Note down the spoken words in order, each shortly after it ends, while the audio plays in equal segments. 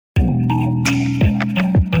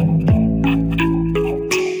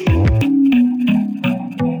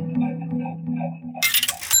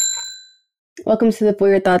Welcome to the For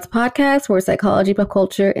Your Thoughts podcast, where psychology, pop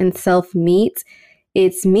culture, and self meet.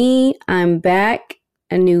 It's me. I'm back,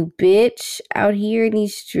 a new bitch out here in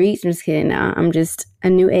these streets. I'm just kidding. Now I'm just a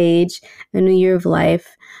new age, a new year of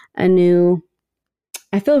life, a new.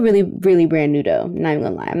 I feel really, really brand new though. Not even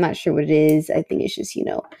gonna lie. I'm not sure what it is. I think it's just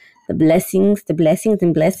the blessings,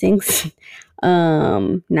 and blessings.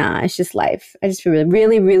 It's just life. I just feel really,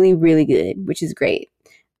 really, really, really good, which is great.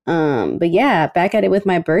 But yeah, back at it with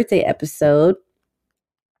my birthday episode.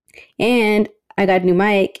 And I got a new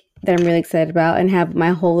mic that I'm really excited about and have my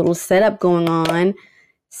whole little setup going on.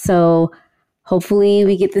 So hopefully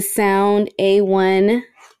we get the sound A1.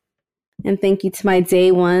 And thank you to my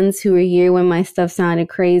day ones who were here when my stuff sounded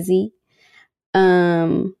crazy.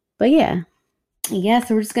 But yeah. Yeah,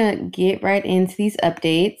 so we're just gonna get right into these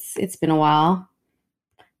updates. It's been a while.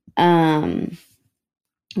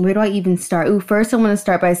 Where do I even start? First I want to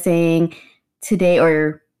start by saying today,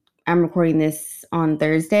 or I'm recording this on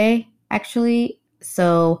Thursday, actually.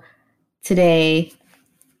 So today,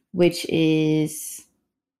 which is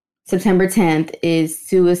September 10th, is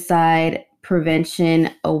Suicide Prevention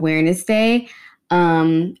Awareness Day.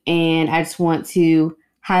 And I just want to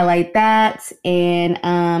highlight that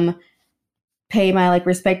and pay my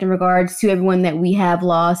respect and regards to everyone that we have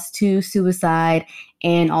lost to suicide,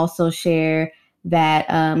 and also share that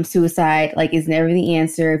suicide is never the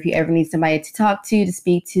answer. If you ever need somebody to talk to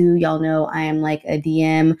speak to, y'all know I am a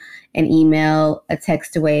DM, an email, a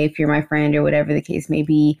text away if you're my friend or whatever the case may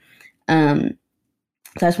be. So I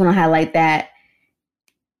just want to highlight that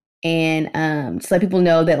and just let people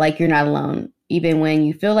know that you're not alone. Even when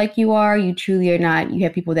you feel like you are, you truly are not. You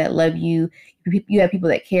have people that love you. You have people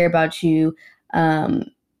that care about you.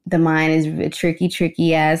 The mind is a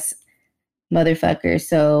tricky ass motherfucker.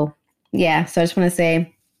 So yeah, so I just want to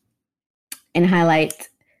say and highlight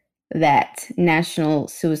that National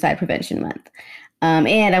Suicide Prevention Month.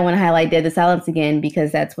 And I want to highlight Dead to Silence again,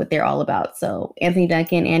 because that's what they're all about. So Anthony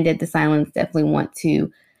Duncan and Dead to Silence definitely want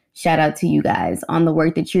to shout out to you guys on the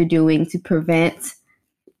work that you're doing to prevent,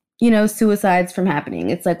 suicides from happening.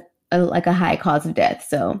 It's like a high cause of death.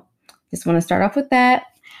 So just want to start off with that.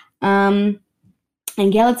 And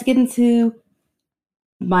yeah, let's get into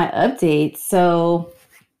my updates. So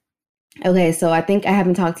I think I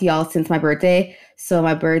haven't talked to y'all since my birthday. So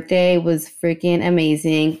my birthday was freaking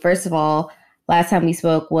amazing. First of all, last time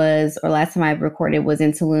I recorded was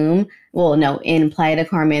in Tulum. Well, no, in Playa del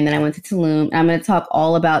Carmen. Then I went to Tulum. I'm going to talk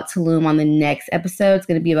all about Tulum on the next episode. It's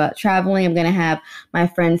going to be about traveling. I'm going to have my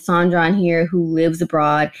friend Sandra on here who lives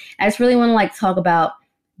abroad. I just really want to talk about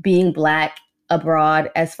being Black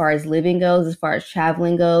abroad as far as living goes, as far as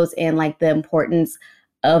traveling goes, and the importance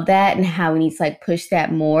of that and how we need to push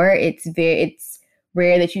that more. It's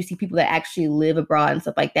rare that you see people that actually live abroad and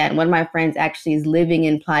stuff like that. And one of my friends actually is living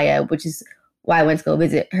in Playa, which is why I went to go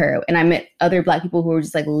visit her. And I met other Black people who are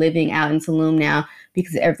just living out in Tulum now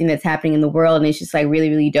because of everything that's happening in the world. And it's just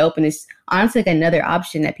really, really dope. And it's honestly another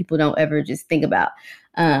option that people don't ever just think about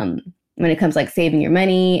when it comes saving your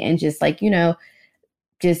money and just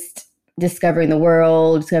just discovering the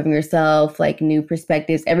world, discovering yourself, new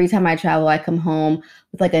perspectives. Every time I travel, I come home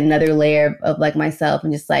with another layer of myself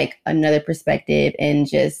and just another perspective and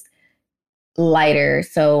just lighter.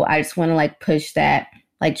 So I just want to push that,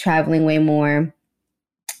 traveling way more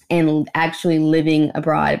and actually living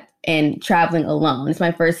abroad and traveling alone. It's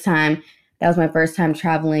my first time. That was my first time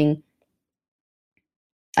traveling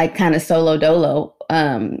kind of solo dolo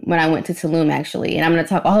when I went to Tulum, actually. And I'm going to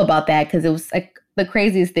talk all about that because it was the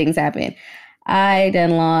craziest things happened. I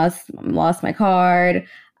then lost my card.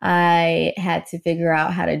 I had to figure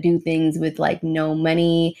out how to do things with no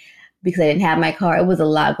money because I didn't have my card. It was a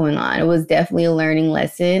lot going on. It was definitely a learning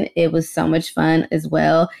lesson. It was so much fun as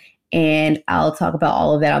well. And I'll talk about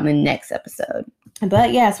all of that on the next episode.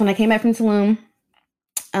 But yes, when I came back from Tulum,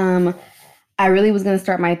 I really was going to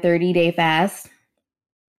start my 30-day fast.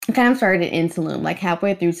 I kind of started in Tulum,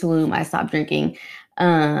 halfway through Tulum, I stopped drinking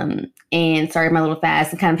and started my little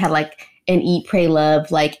fast and kind of had an eat, pray, love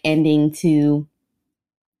ending to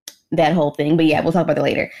that whole thing. But yeah, we'll talk about that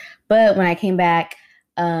later. But when I came back,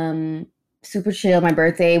 super chill. My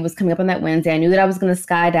birthday was coming up on that Wednesday. I knew that I was going to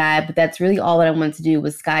skydive, but that's really all that I wanted to do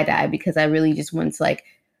was skydive because I really just wanted to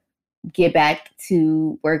get back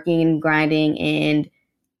to working and grinding. And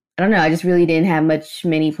I don't know, I just really didn't have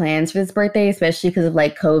many plans for this birthday, especially because of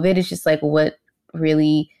COVID. It's just what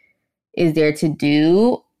really is there to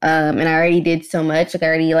do? And I already did so much. I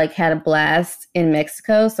already had a blast in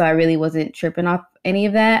Mexico, so I really wasn't tripping off any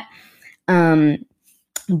of that. But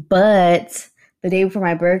the day before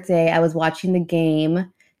my birthday, I was watching the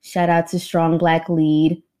game. Shout out to Strong Black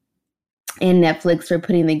Lead. and Netflix for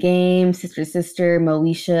Putting the Game, Sister Sister,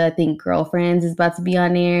 Moesha, I think Girlfriends is about to be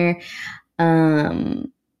on there.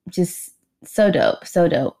 Just so dope, so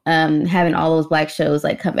dope. Having all those black shows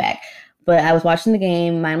like come back. But I was watching the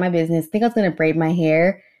game, mind my business. I think I was gonna braid my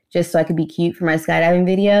hair just so I could be cute for my skydiving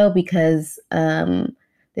video because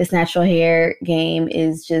this natural hair game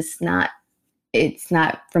is just not it's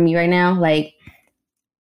not for me right now. Like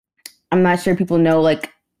I'm not sure people know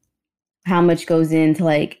like how much goes into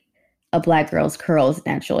like a black girl's curls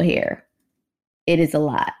natural hair. It is a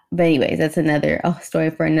lot. But anyways, that's another story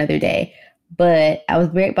for another day. But I was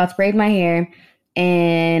about to braid my hair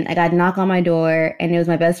and I got a knock on my door and it was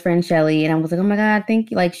my best friend Shelly. And I was like, oh my God,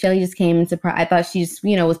 thank you. Like Shelly just came and surprised. I thought she just,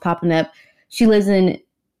 was popping up. She lives in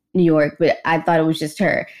New York, but I thought it was just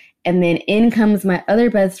her. And then in comes my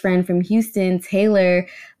other best friend from Houston, Taylor.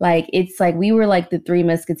 Like, it's like we were like the three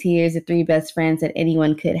musketeers, the three best friends that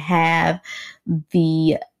anyone could have.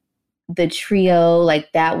 The trio,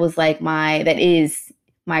 like that is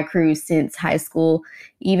my crew since high school,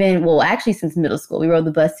 actually since middle school. We rode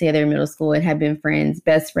the bus together in middle school and have been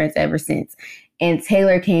best friends ever since. And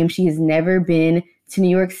Taylor came, she has never been to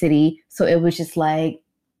New York City. So it was just like,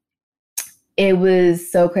 it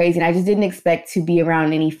was so crazy. And I just didn't expect to be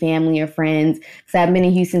around any family or friends because I've been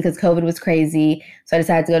in Houston because COVID was crazy. So I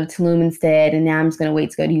decided to go to Tulum instead. And now I'm just going to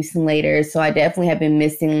wait to go to Houston later. So I definitely have been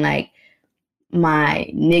missing like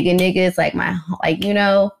my niggas, like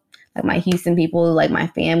like my Houston people, like my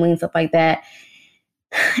family and stuff like that.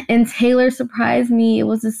 And Taylor surprised me. It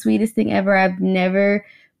was the sweetest thing ever. I've never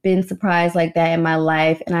been surprised like that in my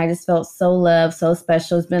life. And I just felt so loved, so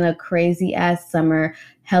special. It's been a crazy ass summer,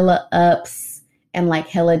 hella ups and like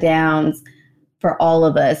hella downs for all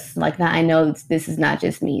of us. Like now I know this is not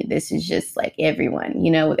just me. This is just like everyone,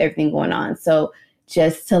 with everything going on. So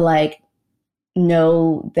just to like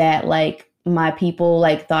know that like my people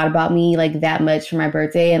like thought about me like that much for my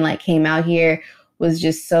birthday and like came out here was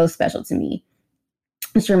just so special to me.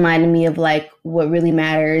 It's reminded me of like what really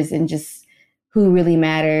matters and just who really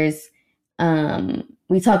matters.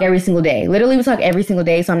 We talk every single day. Literally, we talk every single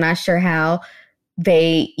day. So I'm not sure how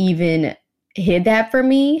they even hid that for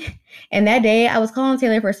me. And that day I was calling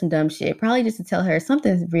Taylor for some dumb shit, probably just to tell her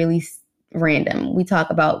something's really random. We talk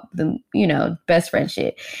about the, best friend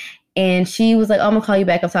shit. And she was like, oh, I'm going to call you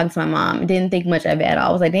back. I'm talking to my mom. Didn't think much of it at all.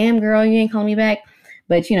 I was like, damn, girl, you ain't calling me back.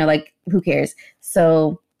 But, like, who cares?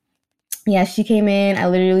 So, yeah, she came in. I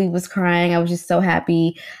literally was crying. I was just so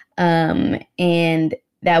happy. And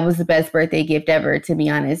that was the best birthday gift ever, to be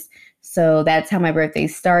honest. So that's how my birthday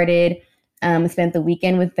started. I spent the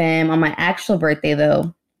weekend with them. On my actual birthday,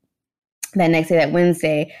 though, that next day, that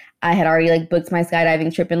Wednesday, I had already like booked my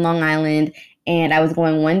skydiving trip in Long Island. And I was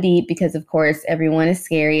going one deep because, of course, everyone is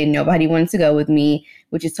scary and nobody wanted to go with me,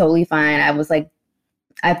 which is totally fine. I was like,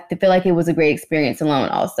 I feel like it was a great experience alone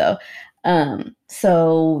also.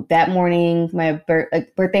 So that morning, my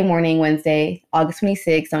birthday morning, Wednesday, August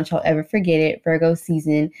 26th, don't y'all ever forget it, Virgo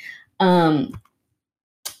season. I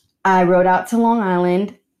rode out to Long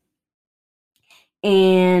Island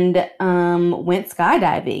and went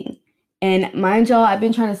skydiving. And mind y'all, I've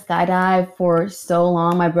been trying to skydive for so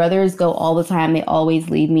long. My brothers go all the time. They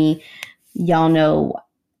always leave me. Y'all know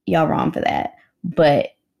y'all wrong for that. But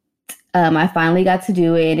I finally got to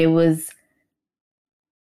do it. It was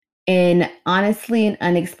honestly an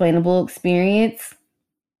unexplainable experience.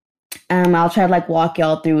 I'll try to like walk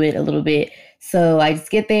y'all through it a little bit. So I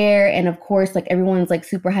just get there. And of course, like everyone's like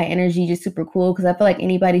super high energy, just super cool. Because I feel like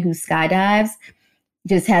anybody who skydives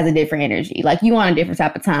just has a different energy. Like you want a different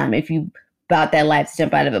type of time if you about that life to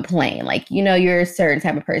jump out of a plane. Like, you're a certain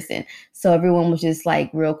type of person. So everyone was just like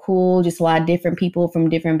real cool, just a lot of different people from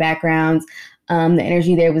different backgrounds. The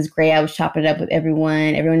energy there was great. I was chopping it up with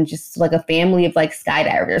everyone. Everyone just like a family of like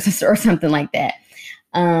skydivers or something like that.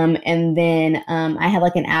 And then I had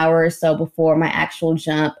like an hour or so before my actual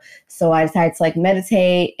jump. So I decided to like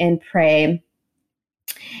meditate and pray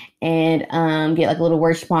and get like a little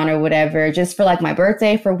worship on or whatever, just for like my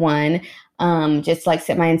birthday for one, just like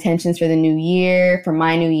set my intentions for the new year, for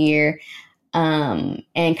my new year, and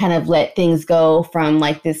kind of let things go from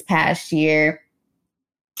like this past year.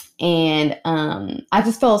 And I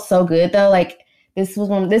just felt so good though. Like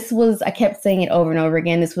I kept saying it over and over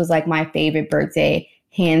again. This was like my favorite birthday,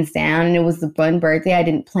 hands down. And it was the fun birthday. I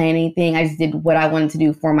didn't plan anything. I just did what I wanted to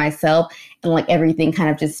do for myself. And like everything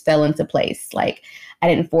kind of just fell into place. Like I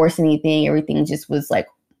didn't force anything. Everything just was like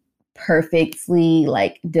perfectly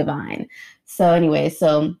like divine. So anyway,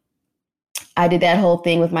 so I did that whole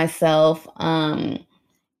thing with myself.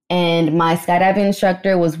 And my skydiving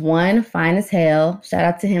instructor was one, fine as hell. Shout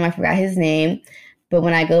out to him. I forgot his name. But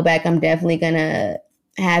when I go back, I'm definitely going to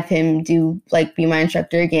have him be my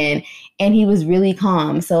instructor again. And he was really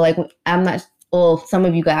calm. So like, some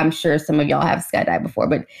of you guys, I'm sure some of y'all have skydived before,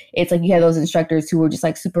 but it's like you have those instructors who were just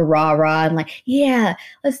like super rah and like, yeah,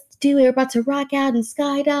 let's do it. We're about to rock out and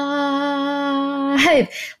skydive.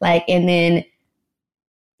 Like, and then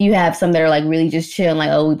you have some that are like really just chill and like,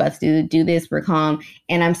 oh, we about to do this. We're calm.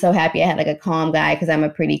 And I'm so happy I had like a calm guy because I'm a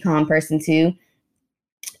pretty calm person too.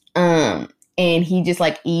 And he just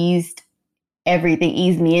like eased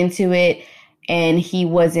me into it. And he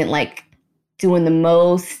wasn't like doing the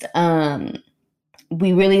most.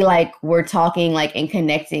 We really like were talking like and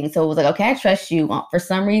connecting. So it was like, okay, I trust you. For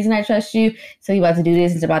some reason, I trust you. So you about to do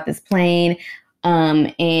this. It's about this plane.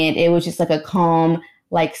 And it was just like a calm,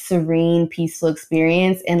 like serene, peaceful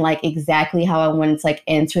experience. And like exactly how I wanted to like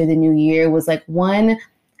enter the new year was like one,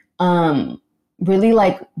 really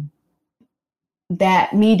like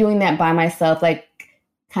that me doing that by myself, like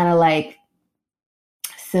kind of like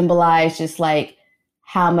symbolized just like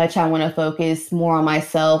how much I want to focus more on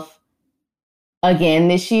myself again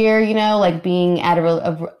this year, you know, like being out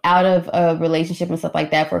of a relationship and stuff like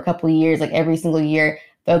that for a couple of years, like every single year,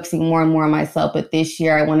 focusing more and more on myself. But this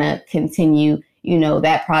year I want to continue, you know,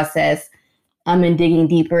 that process. And digging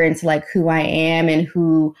deeper into like who I am and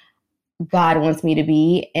who God wants me to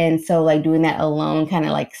be. And so like doing that alone kind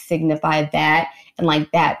of like signified that and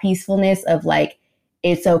like that peacefulness of like,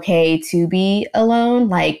 it's okay to be alone.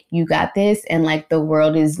 Like you got this and like the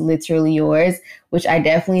world is literally yours, which I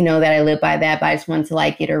definitely know that I live by that, but I just wanted to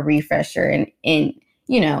like get a refresher and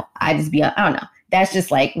you know, I don't know. That's just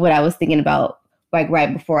like what I was thinking about like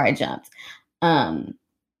right before I jumped. And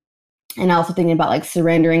also thinking about like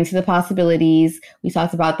surrendering to the possibilities. We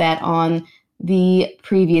talked about that on the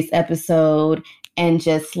previous episode and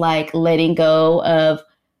just like letting go of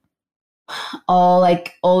all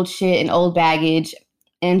like old shit and old baggage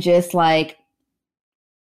and just like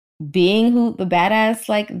being who the badass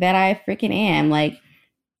like that I freaking am, like,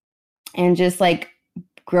 and just like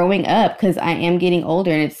growing up because I am getting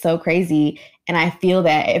older and it's so crazy. And I feel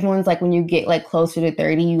that everyone's like, when you get like closer to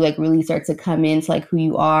 30, you like really start to come into like who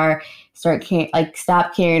you are,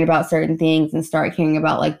 stop caring about certain things and start caring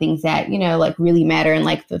about like things that, you know, like really matter and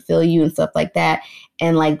like fulfill you and stuff like that.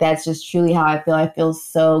 And like, that's just truly how I feel. I feel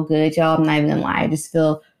so good, y'all. I'm not even gonna lie. I just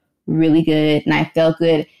feel really good. And I felt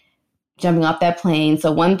good jumping off that plane.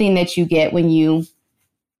 So one thing that you get when you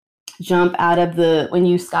when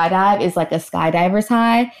you skydive is like a skydiver's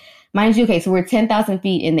high. Mind you, okay, so we're 10,000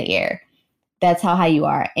 feet in the air. That's how high you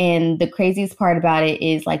are. And the craziest part about it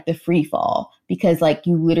is like the free fall, because like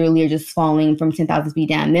you literally are just falling from 10,000 feet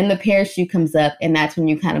down. And then the parachute comes up and that's when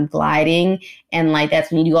you're kind of gliding. And like,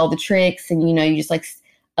 that's when you do all the tricks and, you know, you just like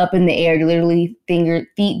up in the air, you're literally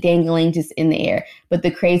feet dangling just in the air. But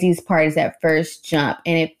the craziest part is that first jump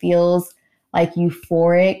and it feels like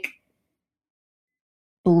euphoric,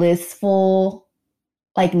 blissful,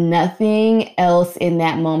 like nothing else in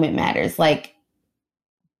that moment matters. Like,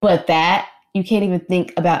 but that you can't even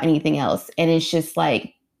think about anything else. And it's just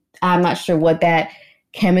like, I'm not sure what that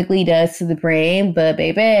chemically does to the brain, but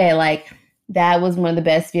baby, like that was one of the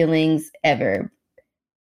best feelings ever.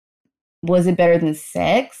 Was it better than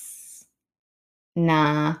sex?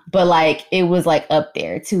 Nah, but like it was like up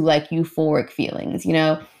there to like euphoric feelings, you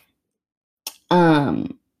know?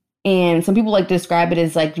 And some people like describe it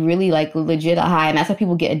as like really like legit a high. And that's why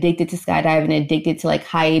people get addicted to skydiving, addicted to like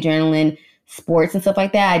high adrenaline sports and stuff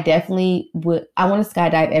like that. I definitely I want to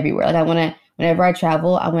skydive everywhere. Like I want to, whenever I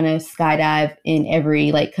travel, I want to skydive in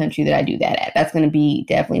every like country that I do that at. That's going to be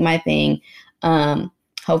definitely my thing.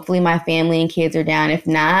 Hopefully my family and kids are down. If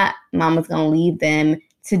not, mama's going to leave them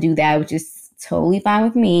to do that, which is totally fine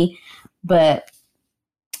with me. But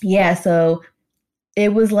yeah, so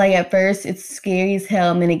it was like at first it's scary as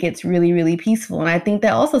hell and then it gets really, really peaceful. And I think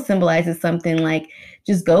that also symbolizes something like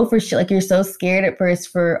just go for shit. Like you're so scared at first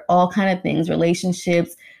for all kind of things,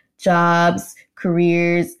 relationships, jobs,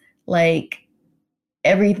 careers, like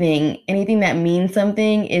everything. Anything that means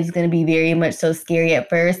something is going to be very much so scary at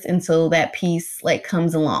first until that peace like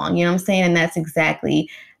comes along. You know what I'm saying? And that's exactly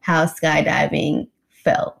how skydiving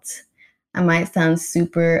felt. I might sound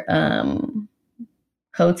super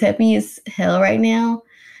Hotep-y as hell right now,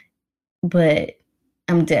 but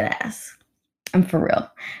I'm dead ass. I'm for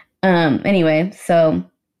real. Anyway, so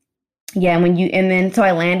yeah, so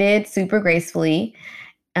I landed super gracefully.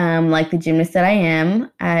 Like the gymnast that I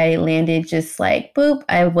am, I landed just like boop.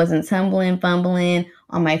 I wasn't tumbling, fumbling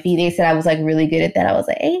on my feet. They said I was like really good at that. I was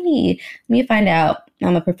like, hey, let me find out.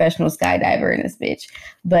 I'm a professional skydiver in this bitch.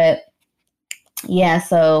 But yeah,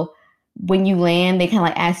 so when you land, they kind of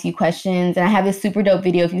like ask you questions. And I have this super dope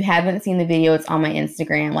video. If you haven't seen the video, it's on my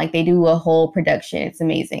Instagram. Like they do a whole production. It's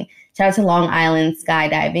amazing. Shout out to Long Island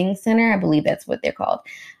Skydiving Center. I believe that's what they're called.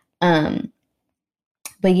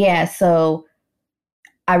 But yeah, so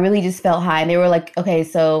I really just felt high. And they were like, okay,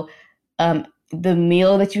 so the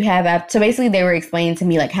meal that you have after, so basically they were explaining to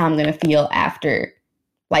me like how I'm going to feel after,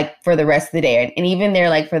 like for the rest of the day. And even they're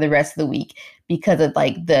like for the rest of the week because of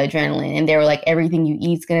like the adrenaline. And they were like, everything you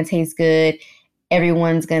eat's going to taste good.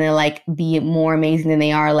 Everyone's going to like be more amazing than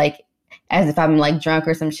they are, like as if I'm like drunk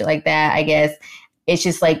or some shit like that, I guess. It's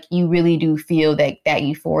just like you really do feel that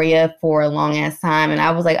euphoria for a long ass time. And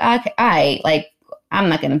I was like, okay, all right, like I'm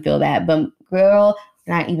not going to feel that. But girl,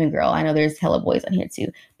 not even girl, I know there's hella boys on here too.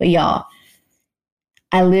 But y'all,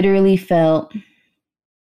 I literally felt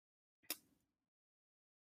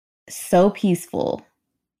so peaceful.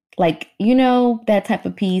 Like, you know, that type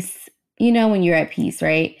of peace, you know, when you're at peace,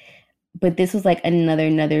 right? But this was like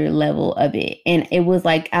another level of it. And it was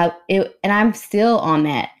like, and I'm still on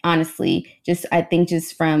that, honestly, just, I think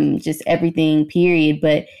just from just everything period.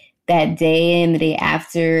 But that day and the day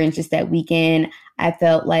after and just that weekend, I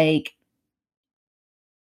felt like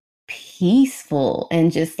peaceful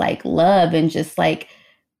and just like love and just like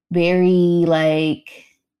very like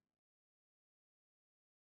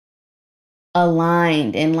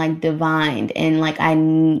aligned and like divined, and like I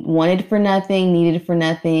wanted for nothing, needed for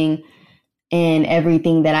nothing, and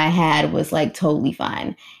everything that I had was like totally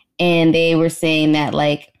fine. And they were saying that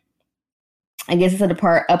like, I guess it's a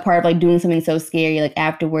part of like doing something so scary, like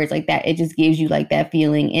afterwards, like that, it just gives you like that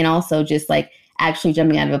feeling. And also just like actually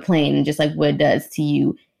jumping out of a plane and just like what it does to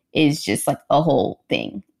you is just like a whole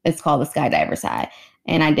thing. It's called the skydiver's high.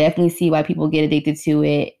 And I definitely see why people get addicted to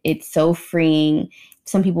it. It's so freeing.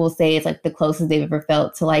 Some people will say it's like the closest they've ever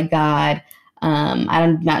felt to like God.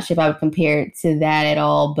 I'm not sure if I would compare it to that at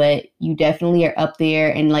all, but you definitely are up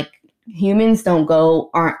there. And like humans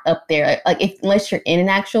aren't up there. Like if, unless you're in an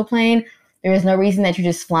actual plane, there is no reason that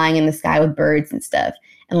you're just flying in the sky with birds and stuff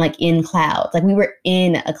and like in clouds. Like we were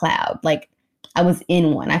in a cloud. Like I was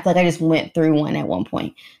in one. I feel like I just went through one at one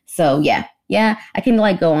point. So yeah, I can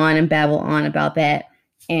like go on and babble on about that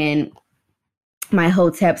and my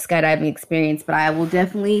Hotep skydiving experience, but I will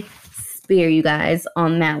definitely spare you guys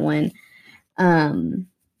on that one.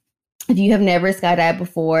 If you have never skydived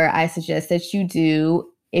before, I suggest that you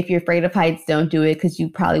do. If you're afraid of heights, don't do it because you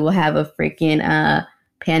probably will have a freaking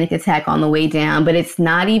panic attack on the way down. But it's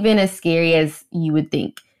not even as scary as you would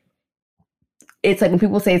think. It's like when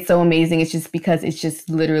people say it's so amazing, it's just because it's just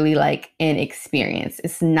literally like an experience.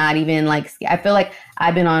 It's not even like, I feel like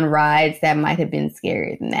I've been on rides that might have been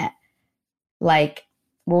scarier than that. Like,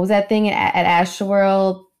 what was that thing at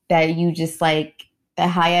Astroworld that you just like the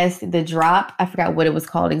highest, the drop? I forgot what it was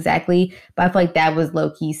called exactly, but I feel like that was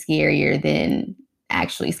low key scarier than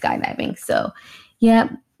actually skydiving. So, yeah,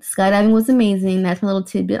 skydiving was amazing. That's my little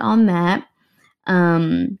tidbit on that.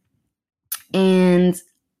 And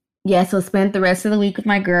yeah, so spent the rest of the week with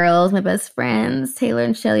my girls, my best friends, Taylor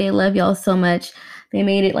and Shelly. I love y'all so much. They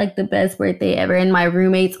made it like the best birthday ever. And my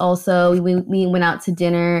roommates also, we went out to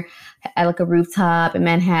dinner at like a rooftop in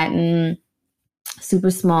Manhattan,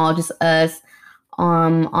 super small, just us.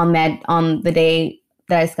 On the day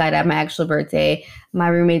that I skydived, my actual birthday, my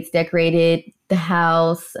roommates decorated the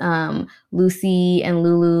house. Lucy and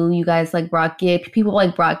Lulu, you guys like brought gifts. People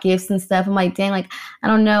like brought gifts and stuff. I'm like, dang, like I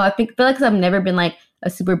don't know. I feel like cause I've never been like a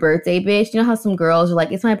super birthday bitch. You know how some girls are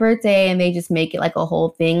like, it's my birthday, and they just make it like a whole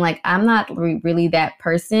thing. Like I'm not really that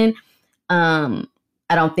person.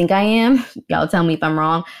 I don't think I am. Y'all tell me if I'm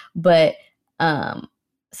wrong. But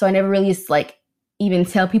so I never really just like even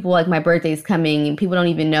tell people like my birthday's coming, and people don't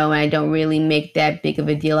even know, and I don't really make that big of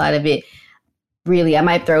a deal out of it. Really, I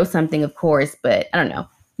might throw something, of course, but I don't know.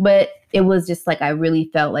 But it was just like I really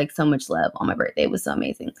felt like so much love on my birthday. It was so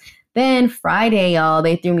amazing. Then Friday, y'all,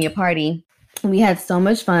 they threw me a party. We had so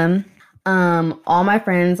much fun. All my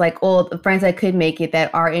friends, like all the friends that could make it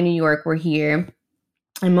that are in New York, were here.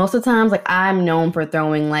 And most of the times, like I'm known for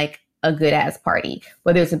throwing like a good ass party,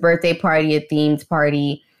 whether it's a birthday party, a themed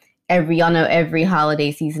party. Y'all know every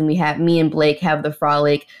holiday season we have, me and Blake have the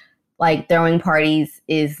frolic. Like throwing parties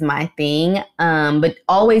is my thing. But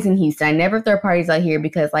always in Houston. I never throw parties out here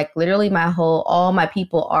because like literally all my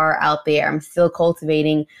people are out there. I'm still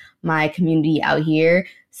cultivating my community out here.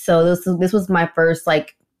 So this was my first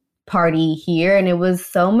like party here, and it was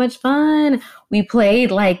so much fun. We played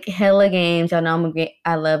like hella games. Y'all know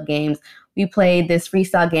I love games. We played this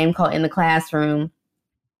freestyle game called In the Classroom,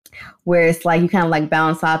 where it's like you kind of like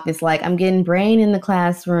bounce off. It's like I'm getting brain in the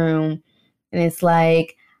classroom, and it's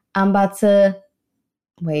like I'm about to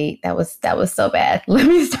Wait, that was so bad. Let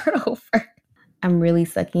me start over. I'm really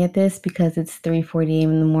sucking at this because it's 3:40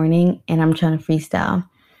 a.m. in the morning and I'm trying to freestyle.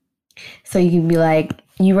 So you can be like,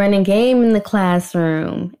 you run a game in the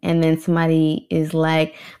classroom, and then somebody is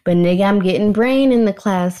like, but nigga, I'm getting brain in the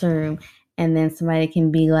classroom. And then somebody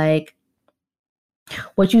can be like,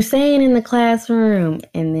 what you saying in the classroom?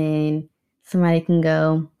 And then somebody can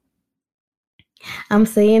go, I'm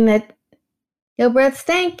saying that your breath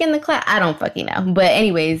stank in the class. I don't fucking know. But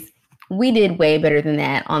anyways, we did way better than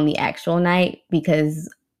that on the actual night because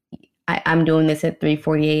I'm doing this at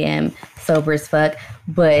 3:40 a.m. sober as fuck.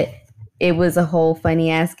 But it was a whole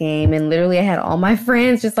funny ass game, and literally I had all my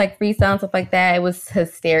friends just like freestyle and stuff like that. It was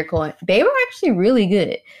hysterical. They were actually really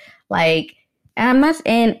good. Like, and I'm not,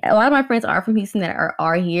 and a lot of my friends are from Houston that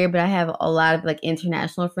are here, but I have a lot of like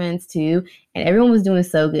international friends too, and everyone was doing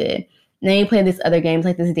so good. And then you play this other games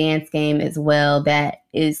like this dance game as well that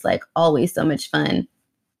is like always so much fun.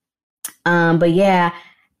 But yeah,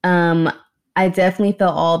 I definitely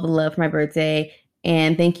felt all the love for my birthday.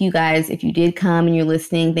 And thank you guys. If you did come and you're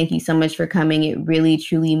listening, thank you so much for coming. It really,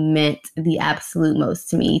 truly meant the absolute most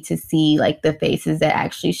to me to see like the faces that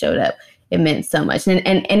actually showed up. It meant so much. And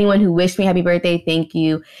anyone who wished me happy birthday, thank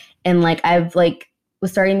you. And like, I've like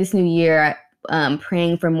was starting this new year,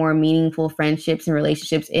 praying for more meaningful friendships and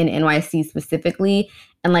relationships in NYC specifically,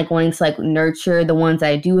 and like wanting to like nurture the ones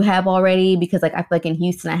I do have already, because like I feel like in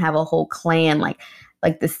Houston I have a whole clan, like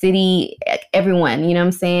the city, everyone, you know what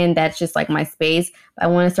I'm saying? That's just like my space. I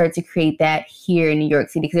want to start to create that here in New York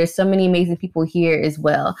City because there's so many amazing people here as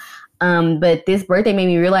well. But this birthday made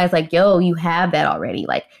me realize like, yo, you have that already.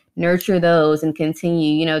 Like nurture those and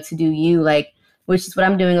continue, you know, to do you, like, which is what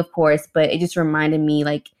I'm doing, of course. But it just reminded me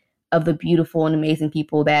like of the beautiful and amazing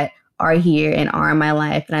people that are here and are in my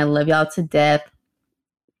life. And I love y'all to death.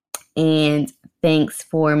 And thanks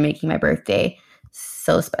for making my birthday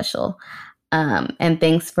so special. And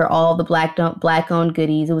thanks for all the black owned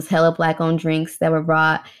goodies. It was hella black owned drinks that were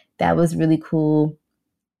brought. That was really cool.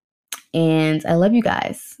 And I love you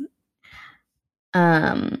guys.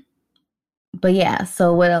 But yeah,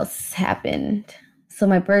 so what else happened? So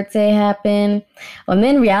my birthday happened. And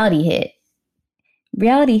then reality hit.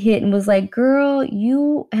 Reality hit and was like, girl,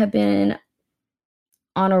 you have been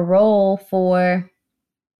on a roll for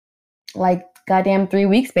like goddamn 3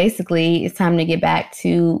 weeks basically. It's time to get back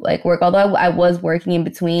to like work. Although I was working in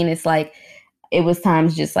between, it's like it was time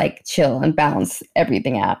to just like chill and balance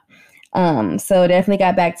everything out. So definitely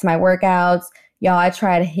got back to my workouts. Y'all, I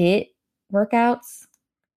tried HIIT workouts,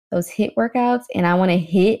 those HIIT workouts, and I want to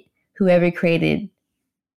hit whoever created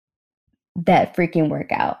that freaking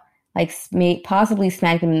workout. Like possibly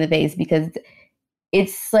smack them in the face because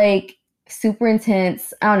it's like super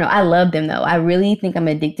intense. I don't know. I love them though. I really think I'm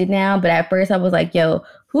addicted now. But at first I was like, yo,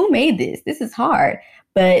 who made this? This is hard.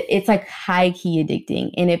 But it's like high key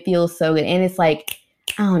addicting and it feels so good. And it's like,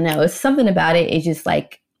 I don't know. It's something about it. It's just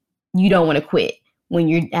like, you don't want to quit when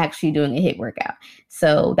you're actually doing a HIIT workout.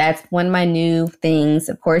 So that's one of my new things.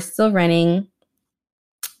 Of course, still running.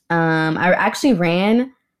 I actually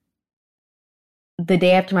ran the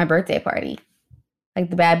day after my birthday party.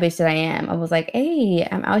 Like the bad bitch that I am. I was like, hey,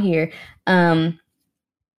 I'm out here.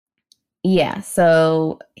 Yeah,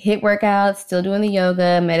 so HIIT workouts, still doing the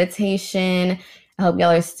yoga, meditation. I hope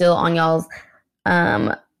y'all are still on y'all's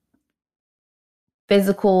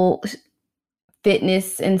physical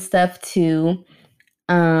fitness and stuff too.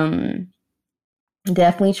 Definitely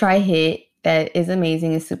try HIIT. That is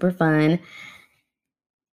amazing. It's super fun.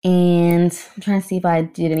 And I'm trying to see if I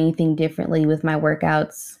did anything differently with my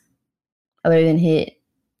workouts other than HIIT.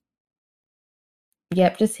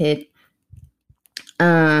 Yep, just HIIT.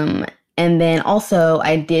 And then also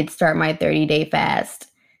I did start my 30-day fast.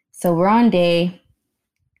 So we're on day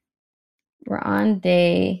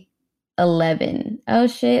 11. Oh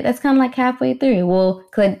shit, that's kind of like halfway through. Well,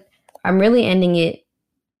 I'm really ending it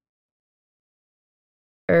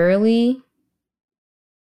early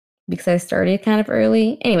because I started kind of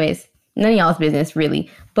early. Anyways, none of y'all's business really.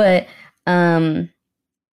 But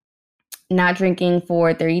not drinking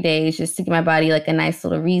for 30 days just to give my body like a nice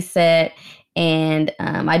little reset. And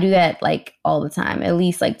I do that like all the time, at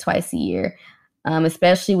least like twice a year.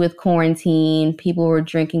 Especially with quarantine, people were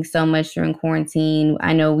drinking so much during quarantine.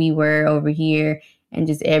 I know we were over here and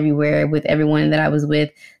just everywhere with everyone that I was with.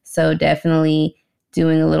 So definitely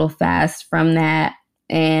doing a little fast from that.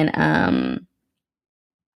 And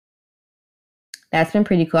that's been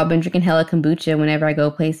pretty cool. I've been drinking hella kombucha whenever I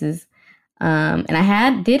go places. And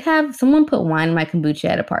I did have someone put wine in my kombucha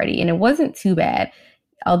at a party, and it wasn't too bad.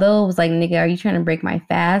 Although it was like, nigga, are you trying to break my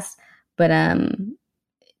fast? But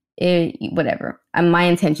whatever. My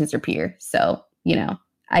intentions are pure, so you know,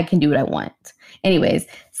 I can do what I want. Anyways,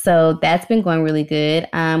 so that's been going really good.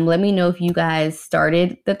 Let me know if you guys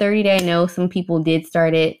started the 30-day. I know some people did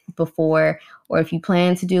start it before, or if you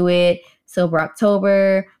plan to do it. Sober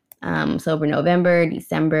October, Sober November,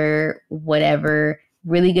 December, whatever.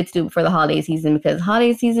 Really good to do before the holiday season, because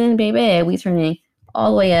holiday season, baby, we turning all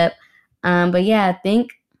the way up. But yeah, I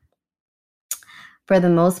think for the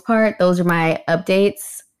most part, those are my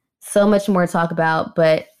updates. So much more to talk about,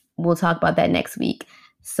 but we'll talk about that next week.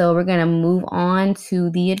 So we're going to move on to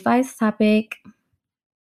the advice topic. I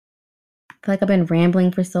feel like I've been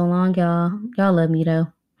rambling for so long, y'all. Y'all love me, though.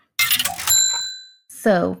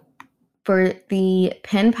 So for the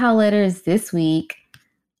pen pal letters this week,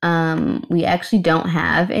 we actually don't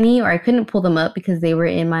have any, or I couldn't pull them up because they were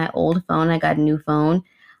in my old phone. I got a new phone.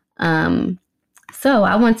 So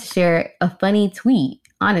I want to share a funny tweet,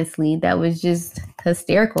 honestly, that was just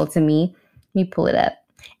hysterical to me. Let me pull it up.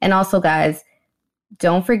 And also, guys,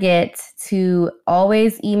 don't forget to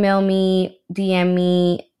always email me, DM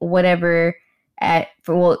me, whatever,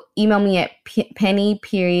 email me at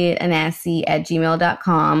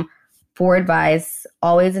penny.anasi@gmail.com for advice.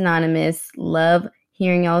 Always anonymous. Love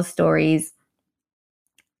hearing y'all's stories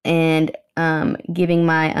and giving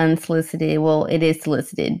my unsolicited, well, it is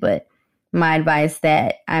solicited, but my advice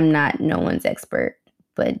that I'm not no one's expert,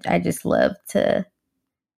 but I just love to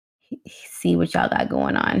see what y'all got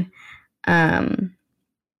going on.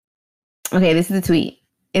 Okay, this is a tweet.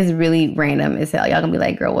 It's really random as hell. Y'all gonna be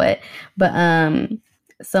like, girl, what? But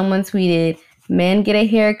someone tweeted, men get a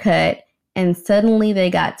haircut and suddenly they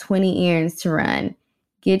got 20 errands to run.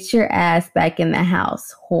 Get your ass back in the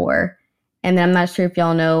house, whore. And then I'm not sure if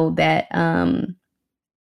y'all know that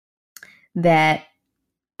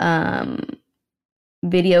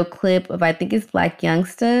video clip of, I think it's Black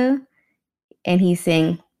Youngsta, and he's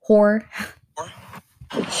saying whore.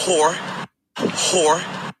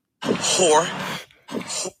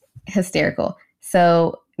 Hysterical.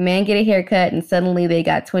 So men get a haircut and suddenly they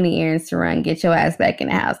got 20 errands to run. Get your ass back in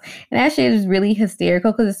the house. And that shit is really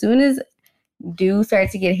hysterical, because as soon as dudes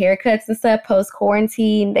start to get haircuts and stuff post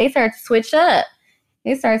quarantine, they start to switch up.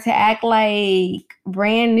 They start to act like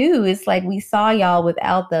brand new. It's like we saw y'all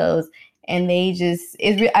without those, and they just,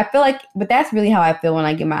 I feel like, but that's really how I feel when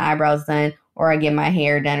I get my eyebrows done or I get my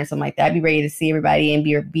hair done or something like that. I'd be ready to see everybody and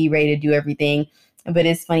be ready to do everything. But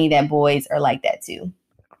it's funny that boys are like that too.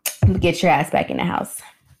 Get your ass back in the house.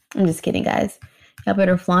 I'm just kidding, guys. Y'all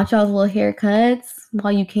better flaunt y'all's little haircuts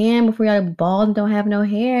while you can before y'all bald and don't have no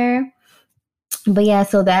hair. But yeah,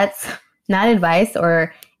 so that's not advice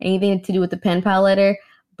or anything to do with the pen pal letter.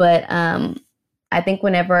 But I think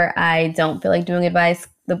whenever I don't feel like doing advice,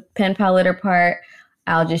 the pen pal letter part,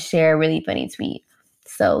 I'll just share a really funny tweet.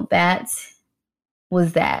 So that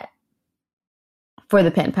was that for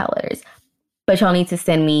the pen pal letters. But y'all need to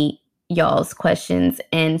send me y'all's questions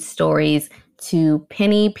and stories to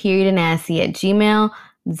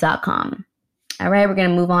penny.anasi@gmail.com. All right, we're going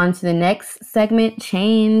to move on to the next segment,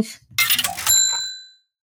 change.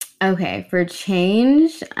 Okay, for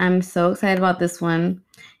change, I'm so excited about this one.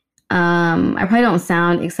 I probably don't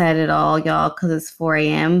sound excited at all, y'all, because it's 4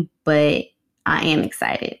 a.m., but I am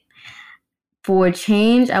excited. For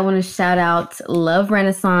change, I want to shout out Love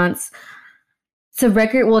Renaissance. It's a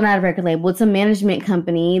record, well, not a record label, it's a management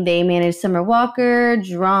company. They manage Summer Walker,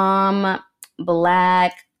 Drum,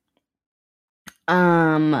 Black.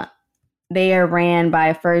 They are ran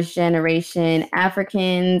by first generation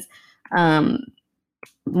Africans.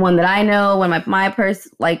 One that I know, one of my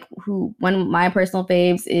personal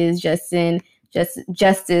faves is Justice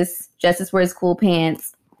wears cool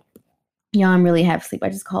pants. Y'all, I'm really half asleep. I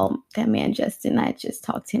just called that man Justin. I just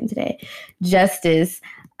talked to him today. Justice.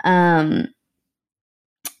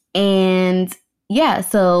 And yeah,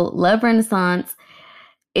 so Love Renaissance,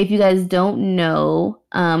 if you guys don't know,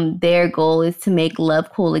 their goal is to make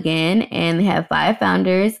love cool again. And they have 5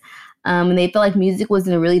 founders. And they felt like music was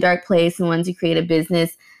in a really dark place and wanted to create a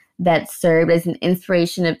business that served as an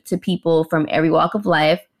inspiration to people from every walk of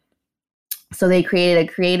life. So they created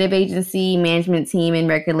a creative agency, management team, and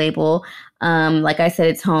record label. Like I said,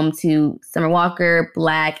 it's home to Summer Walker,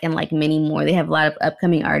 Black, and like many more. They have a lot of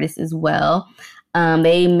upcoming artists as well.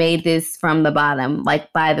 They made this from the bottom,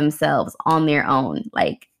 like by themselves on their own,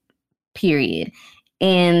 like period.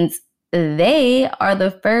 And they are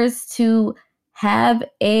the first to have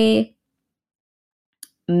a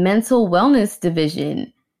mental wellness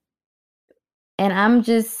division. And I'm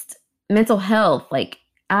just mental health. Like,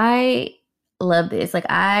 I love this. Like,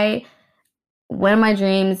 one of my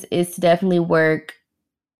dreams is to definitely work,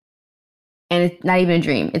 and it's not even a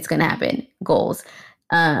dream, it's going to happen. Goals.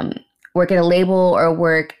 Work at a label or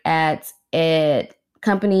work at a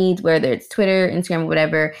companies, whether it's Twitter, Instagram,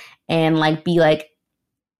 whatever, and like be like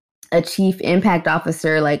a chief impact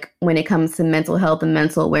officer, like when it comes to mental health and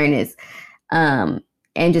mental awareness, and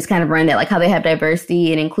just kind of run that, like how they have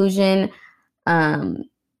diversity and inclusion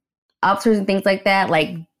officers and things like that,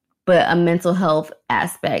 like, but a mental health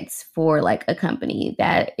aspects for like a company,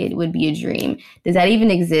 that it would be a dream. Does that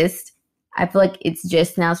even exist? I feel like it's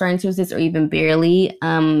just now starting to exist, or even barely.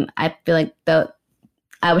 I feel like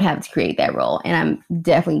I would have to create that role, and I'm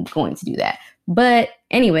definitely going to do that. But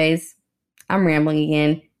anyways, I'm rambling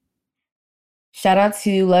again. Shout out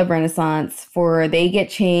to Love Renaissance for they get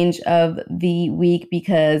change of the week,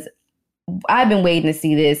 because I've been waiting to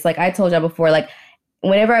see this. Like I told y'all before, like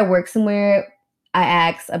whenever I work somewhere, I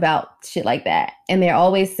ask about shit like that. And they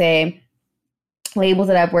always say, labels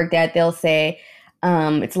that I've worked at, they'll say,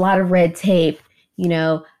 it's a lot of red tape, you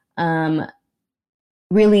know,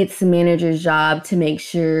 really it's the manager's job to make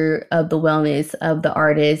sure of the wellness of the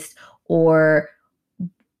artist, or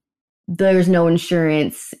there's no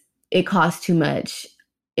insurance, it costs too much,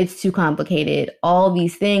 it's too complicated, all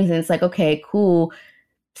these things. And it's like, okay, cool.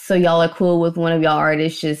 So y'all are cool with one of y'all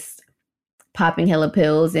artists just popping hella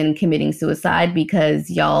pills and committing suicide because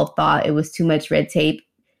y'all thought it was too much red tape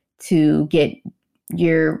to get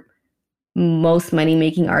your most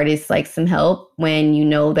money-making artists like some help, when you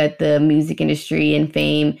know that the music industry and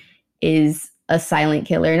fame is a silent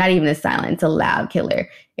killer. Not even a silent, it's a loud killer.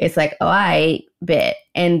 It's like, oh, I bet.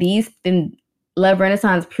 And Love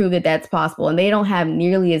Renaissance prove that that's possible. And they don't have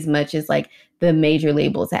nearly as much as like the major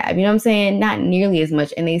labels have. You know what I'm saying? Not nearly as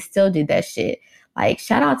much. And they still did that shit. Like,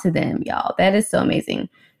 shout out to them, y'all. That is so amazing.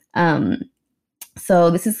 So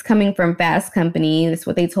this is coming from Fast Company. This is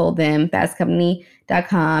what they told them,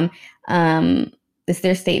 fastcompany.com. This is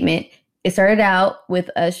their statement. It started out with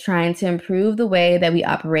us trying to improve the way that we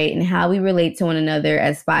operate and how we relate to one another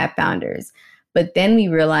as 5 founders. But then we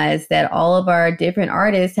realized that all of our different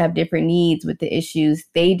artists have different needs with the issues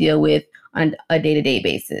they deal with on a day-to-day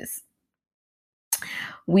basis.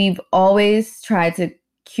 We've always tried to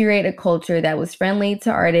curate a culture that was friendly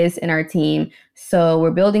to artists and our team. So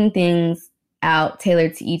we're building things out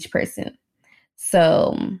tailored to each person.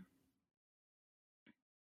 So,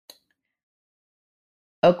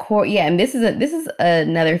 and this is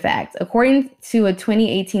another fact. According to a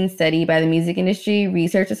 2018 study by the Music Industry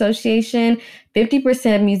Research Association,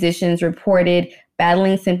 50% of musicians reported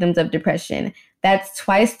battling symptoms of depression. That's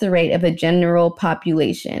twice the rate of the general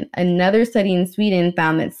population. Another study in Sweden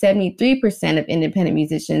found that 73% of independent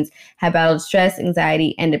musicians have battled stress,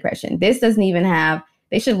 anxiety, and depression. This doesn't even have,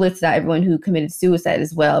 they should have listed out everyone who committed suicide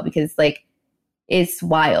as well, because like it's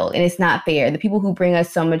wild and it's not fair. The people who bring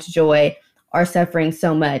us so much joy are suffering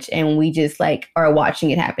so much, and we just like are watching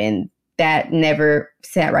it happen. That never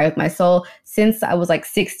sat right with my soul. Since I was like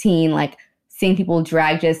 16, like seeing people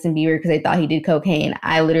drag Justin Bieber because they thought he did cocaine,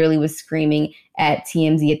 I literally was screaming at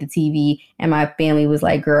TMZ at the TV, and my family was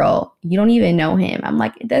like, girl, you don't even know him. I'm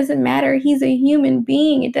like, it doesn't matter. He's a human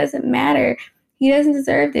being. It doesn't matter. He doesn't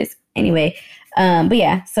deserve this. Anyway, but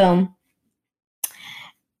yeah, so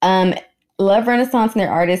Love Renaissance and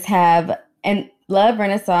their artists Love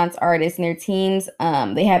Renaissance artists and their teams,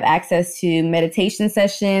 they have access to meditation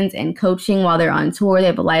sessions and coaching while they're on tour. They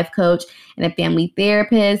have a life coach and a family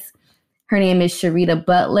therapist. Her name is Sharita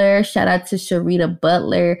Butler. Shout out to Sharita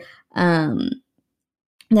Butler.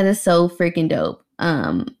 That is so freaking dope.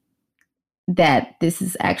 That this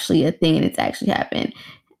is actually a thing and it's actually happening.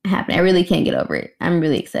 I really can't get over it. I'm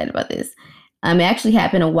really excited about this. It actually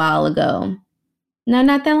happened a while ago. No,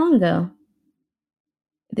 not that long ago.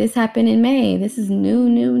 This happened in May. This is new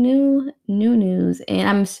news. And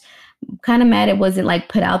I'm kind of mad it wasn't like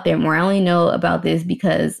put out there more. I only know about this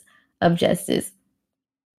because of Justice.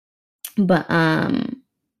 But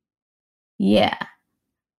yeah.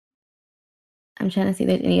 I'm trying to see if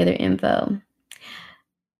there's any other info.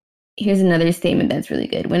 Here's another statement that's really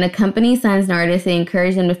good. When a company signs an artist, they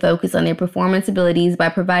encourage them to focus on their performance abilities by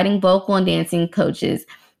providing vocal and dancing coaches,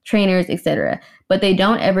 trainers, etc. But they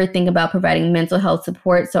don't ever think about providing mental health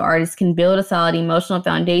support so artists can build a solid emotional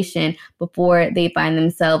foundation before they find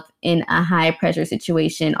themselves in a high pressure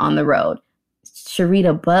situation on the road.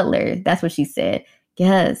 Sharita Butler, that's what she said.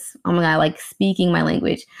 Yes. Oh my God, like speaking my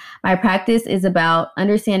language. My practice is about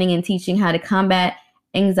understanding and teaching how to combat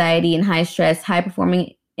anxiety in high stress, high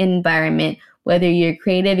performing environment, whether you're a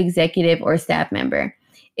creative, executive, or staff member.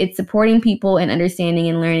 It's supporting people and understanding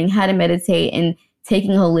and learning how to meditate and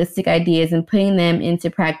taking holistic ideas and putting them into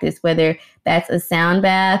practice, whether that's a sound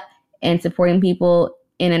bath and supporting people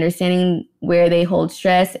in understanding where they hold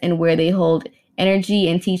stress and where they hold energy,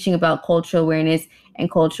 and teaching about cultural awareness and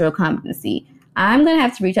cultural competency. I'm going to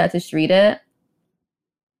have to reach out to Sharita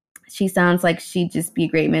she sounds like she'd just be a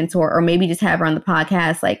great mentor, or maybe just have her on the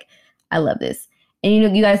podcast. Like, I love this.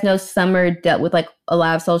 And you guys know Summer dealt with like a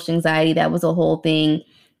lot of social anxiety. That was a whole thing.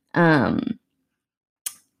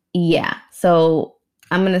 Yeah. So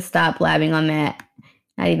I'm gonna stop blabbing on that.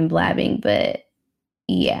 Not even blabbing, but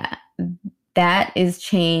yeah. That is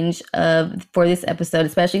change for this episode,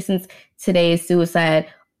 especially since today is Suicide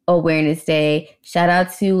Awareness Day. Shout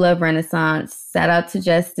out to Love Renaissance. Shout out to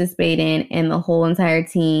Justice Baden and the whole entire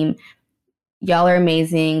team. Y'all are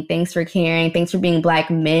amazing. Thanks for caring. Thanks for being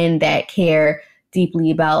Black men that care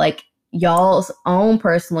deeply about like y'all's own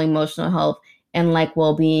personal emotional health and like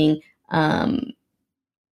well-being, and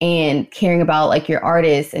caring about like your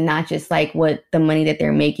artists and not just like what the money that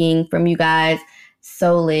they're making from you guys.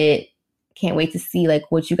 So lit. Can't wait to see like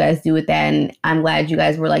what you guys do with that. And I'm glad you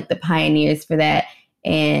guys were like the pioneers for that.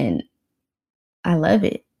 And I love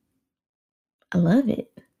it. I love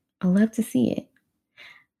it. I love to see it.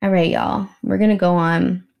 All right, y'all. We're going to go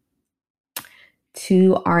on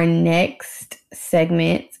to our next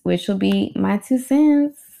segment, which will be my 2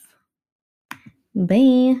 cents.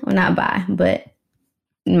 Bye. Well, not bye, but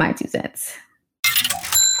my 2 cents.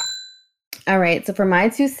 All right, so for my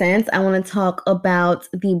 2 cents, I want to talk about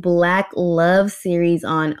the Black Love series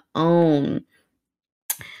on OWN.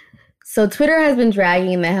 So Twitter has been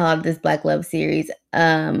dragging the hell out of this Black Love series.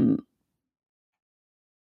 And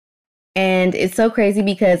it's so crazy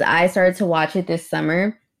because I started to watch it this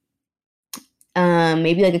summer.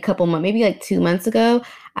 Maybe like a couple months, maybe like 2 months ago.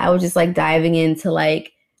 I was just like diving into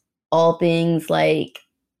like all things like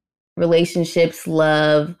relationships,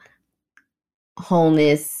 love,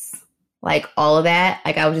 wholeness, like all of that.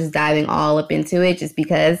 Like I was just diving all up into it just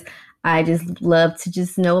because I just love to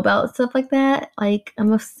just know about stuff like that. Like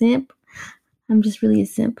I'm a simp. I'm just really a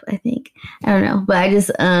simp, I think. I don't know. But I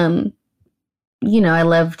just, I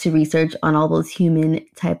love to research on all those human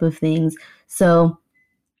type of things. So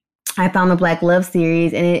I found the Black Love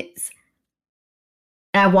series and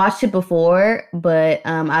I watched it before, but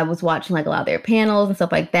I was watching like a lot of their panels and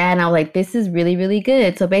stuff like that. And I was like, this is really, really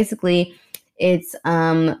good. So basically it's,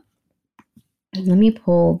 let me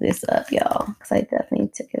pull this up, y'all, because I definitely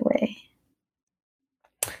took it away.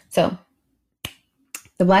 So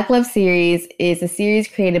the Black Love series is a series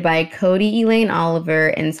created by Cody Elaine Oliver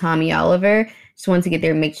and Tommy Oliver. Just wanted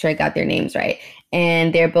to make sure I got their names right.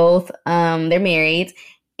 And they're both, they're married.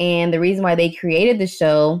 And the reason why they created the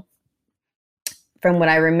show, from what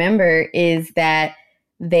I remember, is that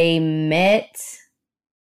they met,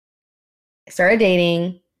 started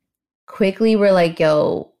dating, quickly were like,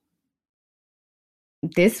 yo,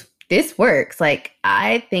 this works. Like,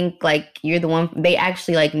 I think like you're the one. They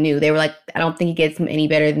actually like knew. They were like, I don't think it gets any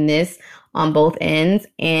better than this on both ends.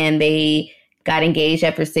 And they got engaged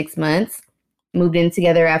after 6 months, moved in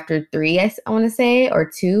together after 3, I want to say, or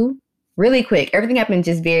 2. Really quick. Everything happened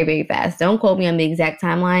just very, very fast. Don't quote me on the exact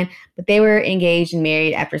timeline, but they were engaged and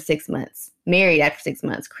married after 6 months.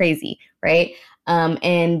 Crazy, right?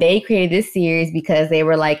 And they created this series because they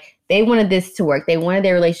were like, they wanted this to work. They wanted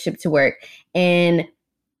their relationship to work. And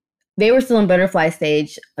they were still in butterfly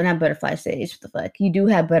stage. Not butterfly stage. What the fuck? You do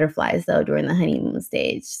have butterflies, though, during the honeymoon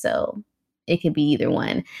stage. So it could be either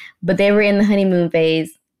one. But they were in the honeymoon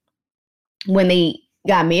phase when they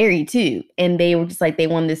got married, too. And they were just like, they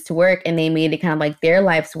wanted this to work. And they made it kind of like their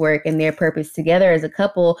life's work and their purpose together as a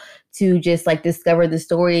couple to just like discover the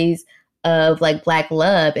stories of like Black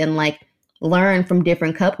love and like learn from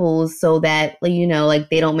different couples so that, like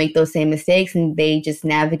they don't make those same mistakes and they just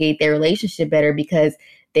navigate their relationship better because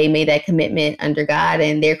they made that commitment under God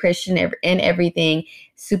and they're Christian and everything.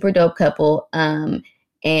 Super dope couple.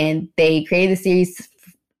 And they created the series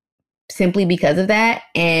simply because of that.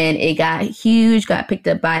 And it got huge, got picked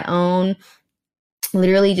up by OWN.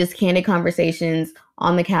 Literally just candid conversations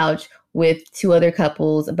on the couch with 2 other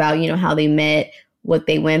couples about, how they met, what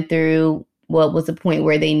they went through, what was the point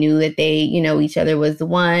where they knew that they, each other was the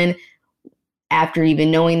one. After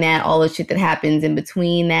even knowing that, all the shit that happens in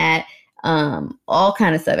between that, all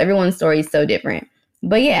kind of stuff. Everyone's story is so different.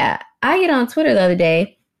 But yeah, I get on Twitter the other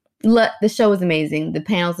day. The show is amazing. The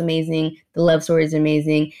panel's amazing. The love story is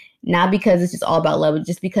amazing. Not because it's just all about love, but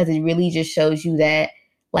just because it really just shows you that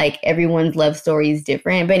like everyone's love story is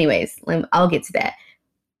different. But anyways, I'll get to that.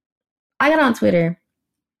 I got on Twitter.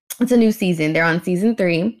 It's a new season. They're on season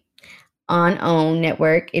 3 on OWN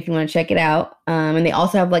network if you want to check it out. And they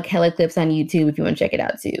also have like hella clips on YouTube if you want to check it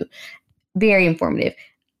out too. Very informative.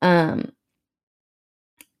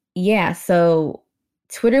 Yeah, so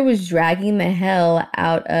Twitter was dragging the hell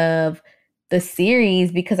out of the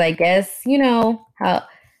series because I guess, how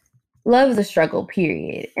love is a struggle,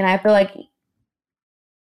 period. And I feel like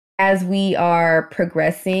as we are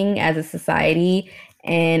progressing as a society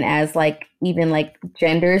and as like even like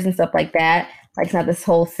genders and stuff like that, like it's not this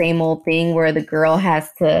whole same old thing where the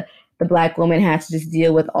black woman has to just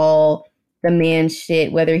deal with all the man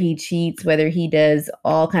shit, whether he cheats, whether he does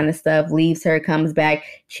all kind of stuff, leaves her, comes back,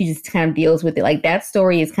 she just kind of deals with it. Like that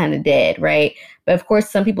story is kind of dead, right? But of course,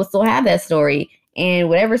 some people still have that story, and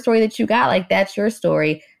whatever story that you got, like that's your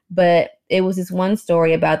story. But it was this one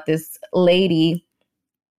story about this lady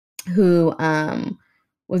who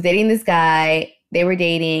was dating this guy. They were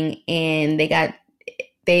dating and they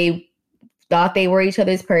thought they were each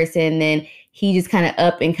other's person. Then he just kind of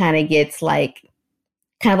up and kind of gets like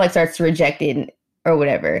kind of like starts to reject it or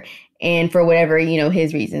whatever. And for whatever,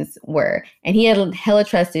 his reasons were. And he had hella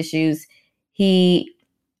trust issues. He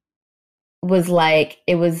was like,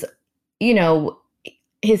 it was,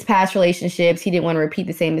 his past relationships, he didn't want to repeat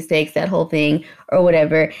the same mistakes, that whole thing or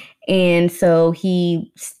whatever. And so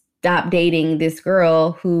he stopped dating this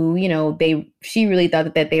girl who, she really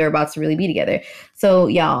thought that they were about to really be together. So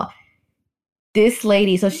y'all, this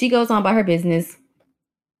lady, so she goes on about her business,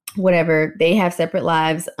 whatever. They have separate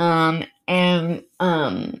lives. And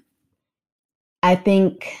I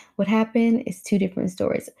think what happened is two different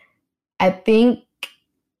stories. I think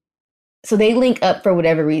so they link up for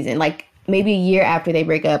whatever reason, like maybe a year after they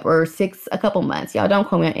break up or a couple months. Y'all don't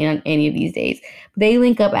quote me on any of these days. They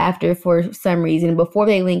link up after for some reason. Before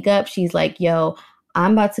they link up, she's like, yo,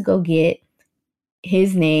 I'm about to go get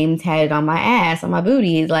his name tatted on my ass, on my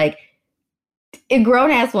booty. Like a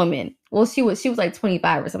grown ass woman. Well, she was like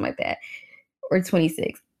 25 or something like that, or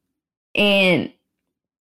 26. And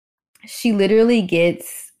she literally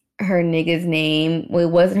gets her nigga's name. Well,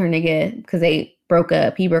 it wasn't her nigga because they broke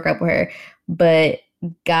up. He broke up with her, but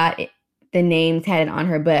got the name tatted on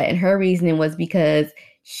her butt. And her reasoning was because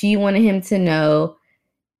she wanted him to know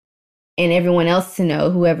and everyone else to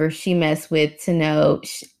know, whoever she messed with, to know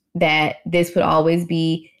that this would always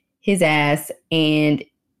be his ass, and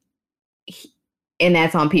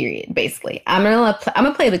that's on period, basically. I'm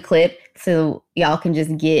gonna play the clip so y'all can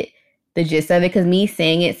just get the gist of it, because me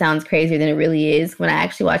saying it sounds crazier than it really is. When I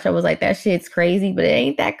actually watched, I was like, that shit's crazy, but it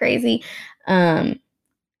ain't that crazy.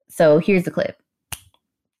 So here's the clip.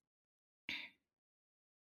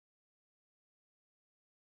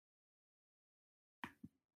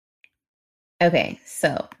 Okay,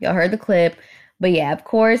 so y'all heard the clip, but yeah, of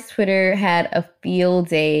course, Twitter had a field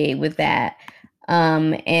day with that.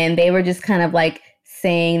 And they were just kind of like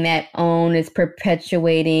saying that OWN is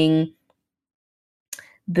perpetuating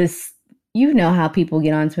this. You know how people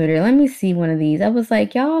get on Twitter. Let me see one of these. I was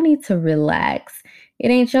like, y'all need to relax. It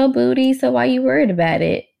ain't your booty, so why you worried about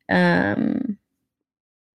it?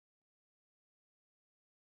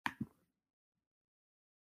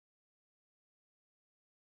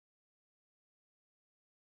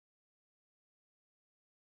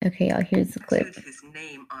 Okay, y'all, here's the clip. His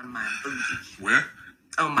name on my booty. Where?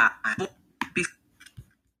 On my.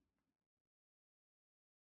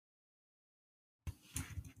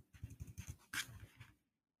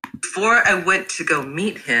 Before I went to go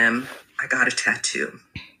meet him, I got a tattoo.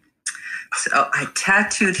 So I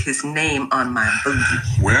tattooed his name on my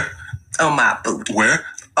booty. Where? On my booty. Where?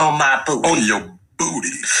 On my booty. On your booty.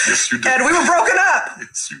 Yes, you did. And we were broken up.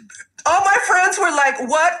 Yes, you did. All my friends were like,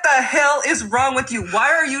 what the hell is wrong with you?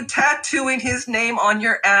 Why are you tattooing his name on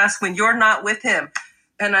your ass when you're not with him?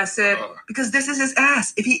 And I said, because this is his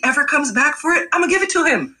ass. If he ever comes back for it, I'm going to give it to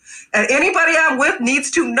him. And anybody I'm with needs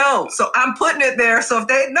to know. So I'm putting it there. So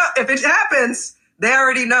if it happens, they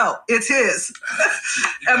already know it's his.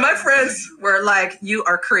 And my friends were like, you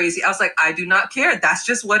are crazy. I was like, I do not care. That's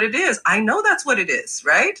just what it is. I know that's what it is,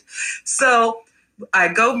 right? So I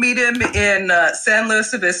go meet him in San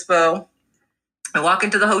Luis Obispo. I walk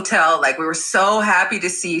into the hotel. Like, we were so happy to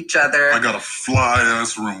see each other. I got a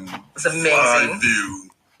fly-ass room. It's amazing. Fly view.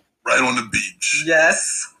 Right on the beach.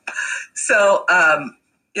 Yes. So,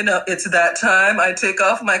 it's that time. I take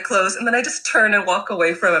off my clothes, and then I just turn and walk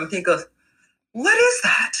away from him. He goes, what is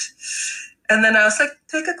that? And then I was like,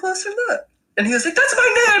 take a closer look. And he was like, that's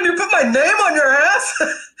my name. You put my name on your ass?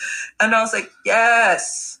 And I was like,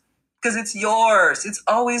 yes. Because it's yours. It's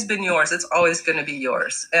always been yours. It's always going to be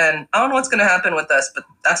yours. And I don't know what's going to happen with us, but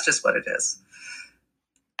that's just what it is.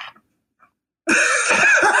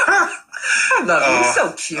 I love you. He's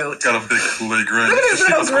so cute. Got a big fillet grin. Look at his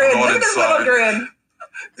little grin. Look at his little grin.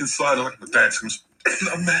 Inside, like the dad screams,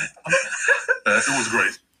 I'm mad. It was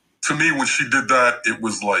great. To me, when she did that, it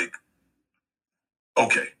was like,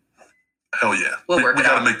 okay, hell yeah. We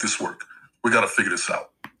got to make this work. We got to figure this out.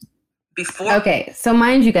 Okay, so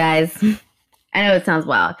mind you guys, I know it sounds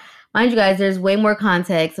wild, mind you guys, there's way more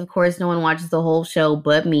context. Of course, no one watches the whole show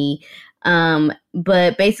but me.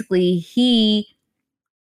 But basically, he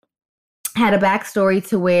had a backstory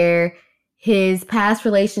to where his past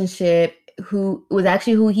relationship, who was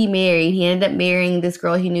actually who he married, he ended up marrying this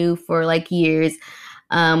girl he knew for like years,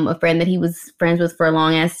 a friend that he was friends with for a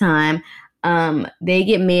long ass time. They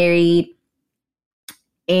get married,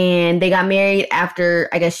 and they got married after,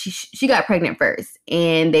 I guess she got pregnant first,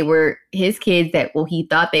 and they were his kids that, well, he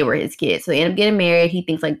thought they were his kids. So they end up getting married. He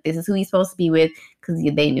thinks like this is who he's supposed to be with because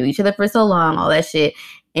they knew each other for so long, all that shit.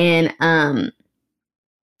 And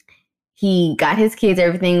he got his kids,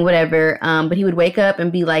 everything, whatever. But he would wake up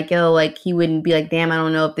and be like, yo, like he wouldn't be like, damn, I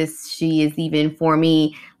don't know if she is even for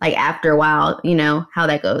me. Like after a while, you know how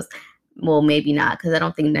that goes. Well, maybe not, because I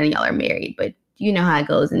don't think none of y'all are married, but you know how it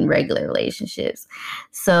goes in regular relationships.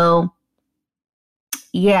 So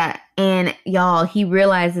yeah. And y'all, he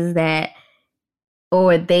realizes that,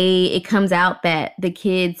 it comes out that the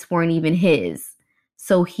kids weren't even his.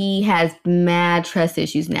 So he has mad trust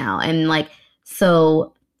issues now. And like,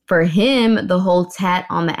 so for him, the whole tat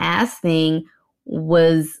on the ass thing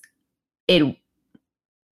was it.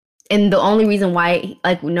 And the only reason why,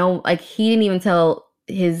 like, no, like he didn't even tell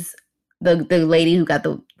the lady who got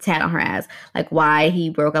the tat on her ass, like why he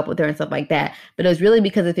broke up with her and stuff like that. But it was really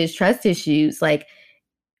because of his trust issues, like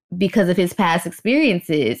because of his past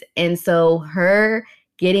experiences. And so her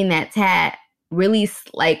getting that tat really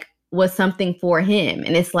like was something for him.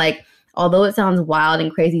 And it's like, although it sounds wild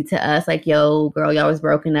and crazy to us, like, yo, girl, y'all was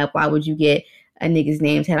broken up. Why would you get a nigga's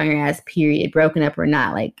name tat on your ass, period? Broken up or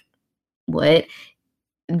not, like, what?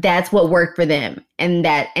 That's what worked for them. And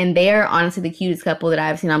they are honestly the cutest couple that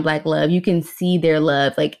I've seen on Black Love. You can see their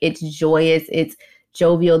love. Like, it's joyous. It's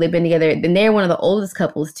jovial. They've been together. And they're one of the oldest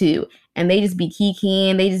couples, too. And they just be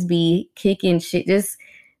kikiing. They just be kicking shit. Just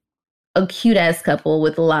a cute-ass couple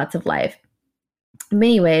with lots of life. But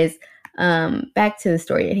anyways, back to the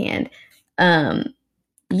story at hand.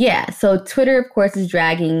 Yeah, so Twitter, of course, is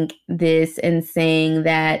dragging this and saying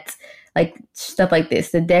that, like, stuff like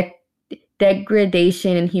this, the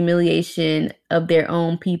degradation and humiliation of their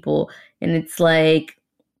own people. And it's like,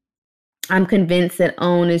 I'm convinced that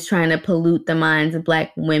OWN is trying to pollute the minds of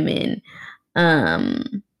Black women.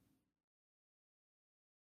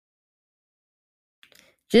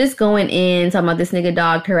 Just going in, talking about this nigga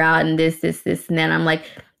dogged her out and this, and then I'm like,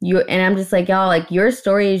 I'm just like, y'all, like, your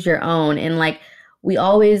story is your own. And like, we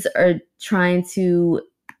always are trying to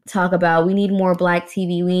talk about, we need more Black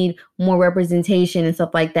TV, we need more representation and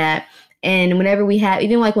stuff like that. And whenever we have,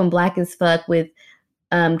 even like when Black as Fuck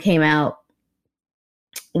came out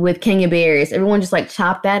with Kenya Barris, everyone just like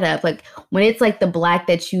chopped that up. Like when it's like the Black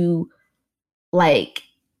that you like,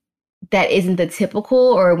 that isn't the typical,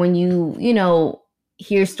 or when you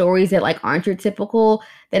hear stories that like aren't your typical,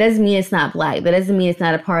 that doesn't mean it's not Black. That doesn't mean it's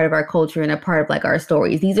not a part of our culture and a part of like our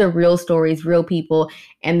stories. These are real stories, real people.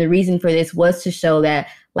 And the reason for this was to show that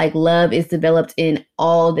like love is developed in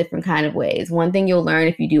all different kind of ways. One thing you'll learn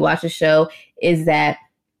if you do watch the show is that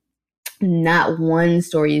not one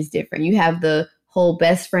story is different. You have the whole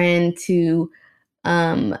best friend to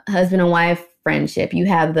husband and wife friendship. You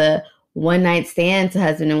have the one night stand to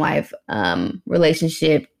husband and wife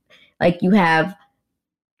relationship. Like you have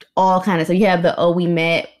all kind of, so you have the, we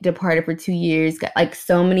met, departed for 2 years, got like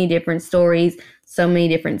so many different stories, so many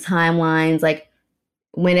different timelines. Like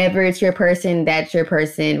whenever it's your person, that's your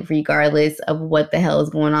person, regardless of what the hell is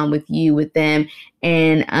going on with you, with them.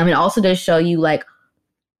 And it also does show you like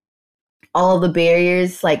all the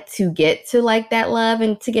barriers, like to get to like that love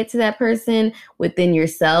and to get to that person within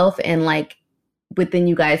yourself and like within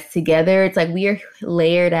you guys together. It's like we are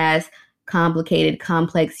layered as complicated,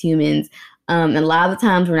 complex humans. And a lot of the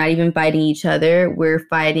times we're not even fighting each other. We're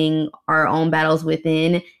fighting our own battles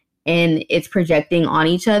within, and it's projecting on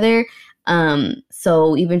each other.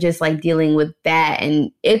 So even just like dealing with that,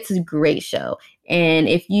 and it's a great show. And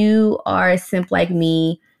if you are a simp like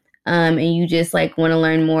me, and you just like want to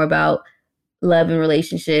learn more about love and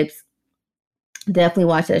relationships, definitely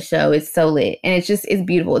watch that show. It's so lit. And it's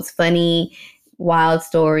beautiful. It's funny, wild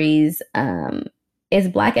stories. It's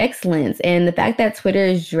Black excellence. And the fact that Twitter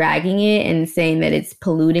is dragging it and saying that it's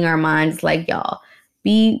polluting our minds, like, y'all,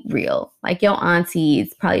 be real. Like, your auntie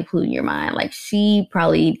is probably polluting your mind. Like, she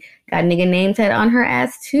probably got a nigga name tag on her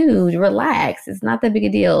ass too. Relax. It's not that big a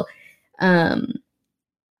deal.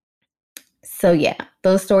 So yeah,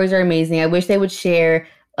 those stories are amazing. I wish they would share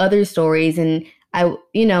other stories. And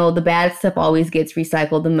the bad stuff always gets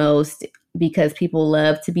recycled the most because people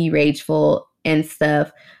love to be rageful and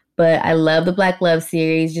stuff. But I love the Black Love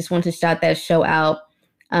series. Just want to shout that show out.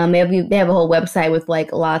 They have a whole website with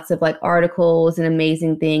like lots of like articles and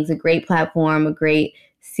amazing things, a great platform, a great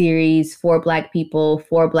series for Black people,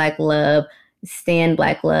 for Black love, stand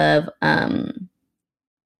Black love. And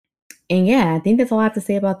yeah, I think that's all I have to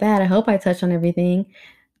say about that. I hope I touched on everything.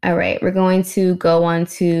 All right, we're going to go on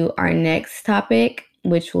to our next topic,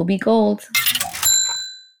 which will be gold.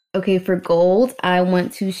 Okay, for gold, I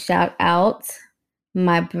want to shout out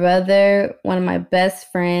my brother, one of my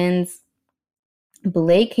best friends,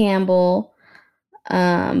 Blake Campbell.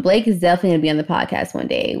 Blake is definitely going to be on the podcast one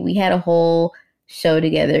day. We had a whole show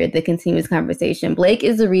together, The Continuous Conversation. Blake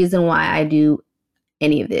is the reason why I do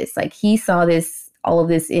any of this. Like, he saw all of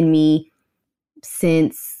this in me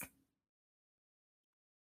since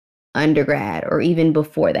undergrad or even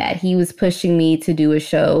before that. He was pushing me to do a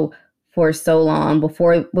show for so long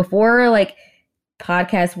before like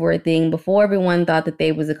podcasts were a thing, before everyone thought that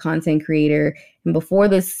they was a content creator, and before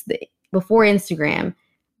Instagram.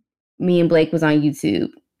 Me and Blake was on YouTube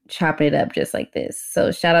chopping it up just like this.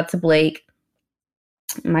 So shout out to Blake,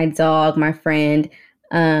 my dog, my friend.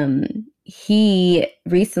 He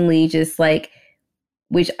recently just like,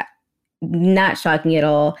 which not shocking at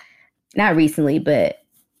all, not recently, but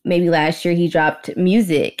maybe last year, he dropped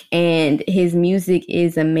music, and his music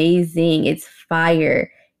is amazing. It's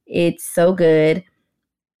fire. It's so good.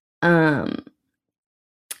 And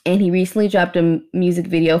he recently dropped a music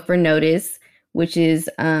video for Notice, which is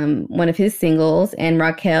one of his singles. And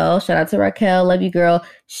Raquel, shout out to Raquel, love you, girl.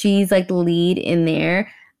 She's like the lead in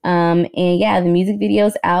there. And yeah, the music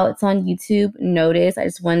video's out. It's on YouTube, Notice. I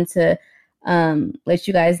just wanted to let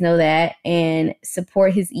you guys know that, and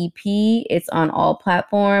support his EP. It's on all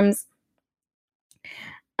platforms.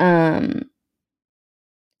 And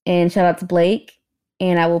shout out to Blake.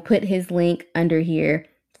 And I will put his link under here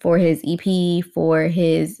for his EP, for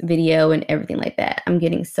his video, and everything like that. I'm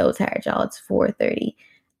getting so tired, y'all. It's 4:30.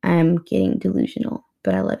 I'm getting delusional,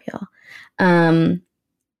 but I love y'all.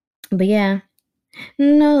 But yeah,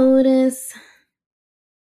 Notice.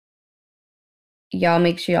 Y'all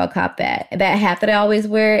make sure y'all cop that. That hat that I always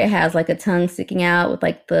wear, it has like a tongue sticking out with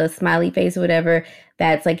like the smiley face or whatever.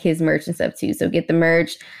 That's like his merch and stuff too. So get the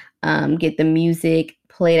merch, get the music,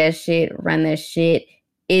 play that shit, run that shit.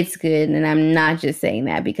 It's good. And I'm not just saying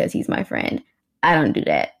that because he's my friend. I don't do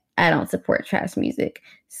that. I don't support trash music.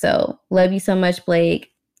 So love you so much,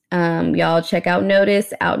 Blake. Y'all check out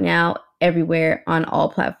Notice, out now everywhere on all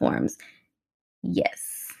platforms.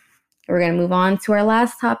 Yes. We're going to move on to our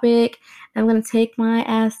last topic. I'm going to take my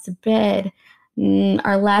ass to bed.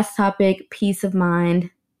 Our last topic, peace of mind.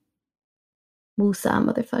 Woosah,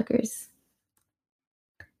 motherfuckers.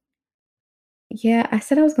 Yeah, I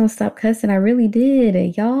said I was going to stop cussing. I really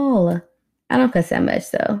did. Y'all, I don't cuss that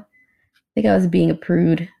much, though. I think I was being a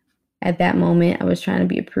prude. At that moment, I was trying to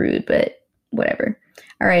be a prude, but whatever.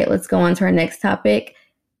 All right, let's go on to our next topic,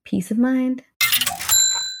 peace of mind.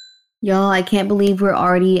 Y'all, I can't believe we're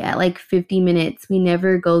already at like 50 minutes. We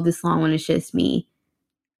never go this long when it's just me.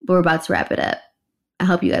 But we're about to wrap it up. I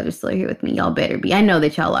hope you guys are still here with me. Y'all better be. I know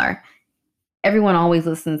that y'all are. Everyone always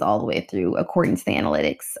listens all the way through according to the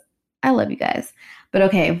analytics. I love you guys. But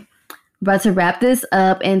okay, we're about to wrap this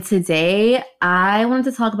up. And today I wanted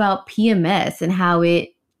to talk about PMS and how it,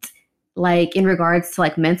 like in regards to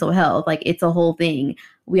like mental health, like it's a whole thing.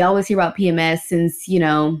 We always hear about PMS since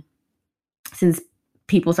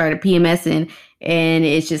people started PMSing, and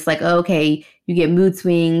it's just like, okay, you get mood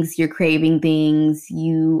swings, you're craving things,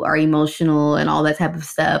 you are emotional and all that type of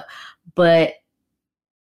stuff. But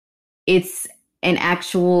it's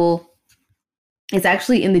actually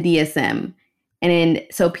in the DSM.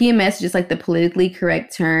 So PMS is just like the politically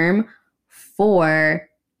correct term for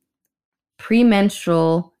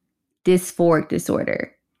premenstrual dysphoric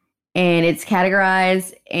disorder. And it's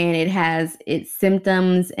categorized and it has its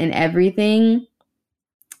symptoms and everything.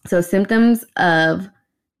 So symptoms of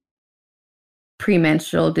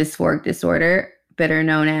premenstrual dysphoric disorder, better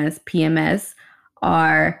known as PMS,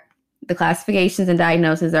 are the classifications and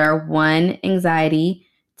diagnoses are 1, anxiety,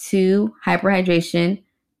 2, hyperhydration,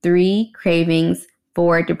 3, cravings,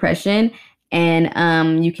 4, depression.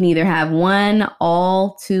 And you can either have 1,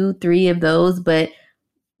 all, 2, 3 of those, but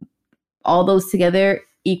all those together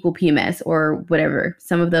equal PMS or whatever.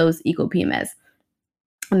 Some of those equal PMS.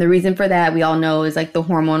 And the reason for that, we all know, is like the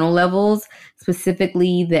hormonal levels,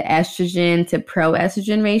 specifically the estrogen to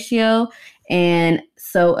proestrogen ratio. And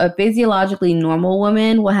so a physiologically normal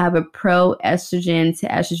woman will have a proestrogen to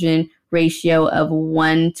estrogen ratio of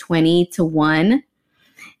 120 to 1.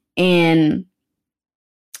 And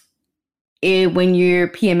when you're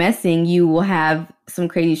PMSing, you will have some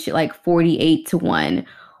crazy shit like 48 to 1,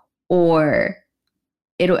 or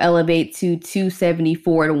it'll elevate to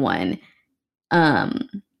 274 to 1.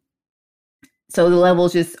 So the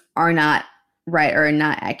levels just are not right or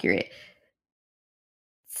not accurate.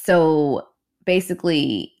 So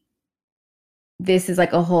basically, this is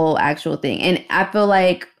like a whole actual thing. And I feel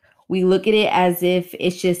like we look at it as if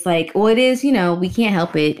it's just like, well, it is, we can't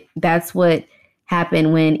help it. That's what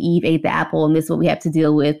happened when Eve ate the apple, and this is what we have to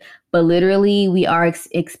deal with. But literally, we are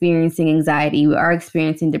experiencing anxiety. We are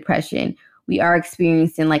experiencing depression. We are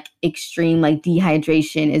experiencing like extreme like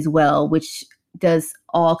dehydration as well, which does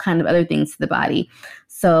all kind of other things to the body.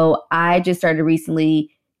 So I just started recently,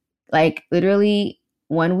 like literally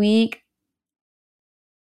 1 week,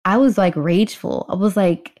 I was like rageful. I was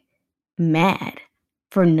like mad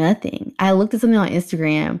for nothing. I looked at something on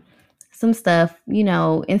Instagram, some stuff,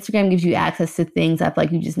 Instagram gives you access to things I feel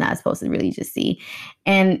like you're just not supposed to really just see.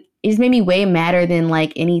 And it just made me way madder than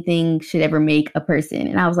like anything should ever make a person.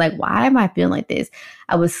 And I was like, why am I feeling like this?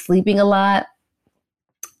 I was sleeping a lot,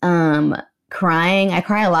 crying. I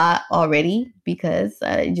cry a lot already because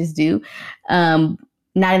I just do.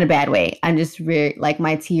 Not in a bad way. I'm just like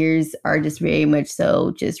my tears are just very much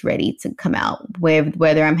so just ready to come out,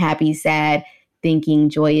 whether I'm happy, sad, thinking,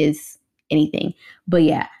 joyous, anything. But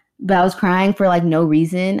I was crying for like no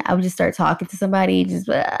reason. I would just start talking to somebody, just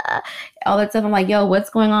all that stuff. I'm like, yo, what's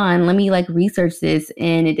going on? Let me like research this.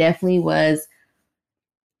 And it definitely was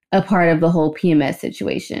a part of the whole PMS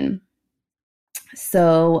situation.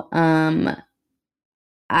 So,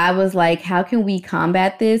 I was like, how can we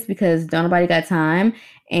combat this? Because don't nobody got time.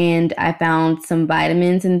 And I found some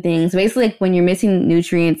vitamins and things. Basically, like when you're missing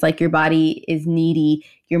nutrients, like your body is needy,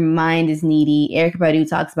 your mind is needy. Erykah Badu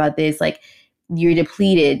talks about this, like you're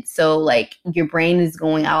depleted. So like your brain is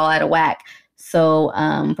going all out of whack. So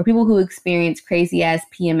for people who experience crazy ass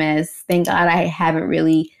PMS, thank God I haven't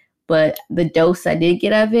really, but the dose I did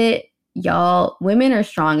get of it, y'all, women are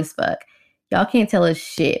strong as fuck. Y'all can't tell us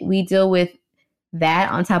shit. We deal with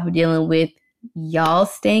that on top of dealing with y'all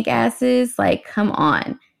stank asses. Like, come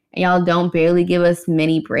on. And y'all don't barely give us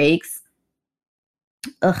many breaks.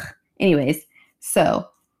 Ugh. Anyways, so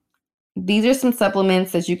these are some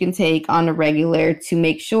supplements that you can take on a regular to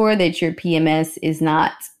make sure that your PMS is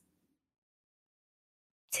not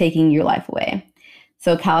taking your life away.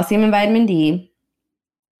 So calcium and vitamin D,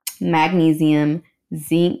 magnesium,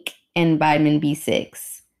 zinc, and vitamin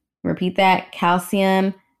B6. Repeat that: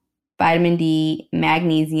 calcium, vitamin D,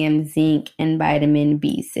 magnesium, zinc, and vitamin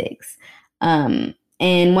B6.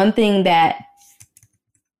 And one thing that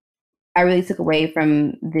I really took away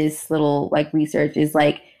from this little like research is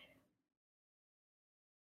like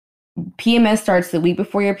PMS starts the week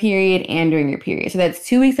before your period and during your period. So that's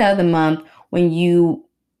 2 weeks out of the month when you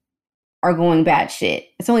are going batshit.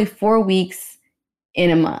 It's only 4 weeks in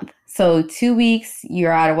a month. So 2 weeks,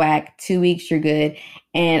 you're out of whack. 2 weeks, you're good.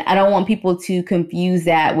 And I don't want people to confuse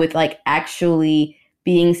that with like actually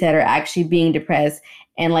being sad or actually being depressed,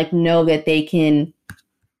 and like know that they can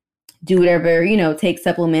do whatever, take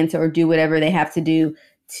supplements or do whatever they have to do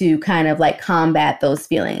to kind of like combat those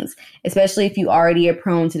feelings, especially if you already are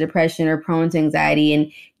prone to depression or prone to anxiety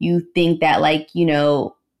and you think that like,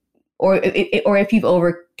 or if you've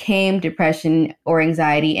overcame depression or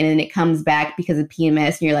anxiety and then it comes back because of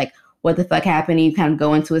PMS and you're like, what the fuck happened? And you kind of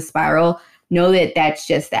go into a spiral. Know that that's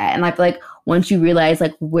just that. And I feel like once you realize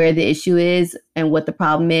like where the issue is and what the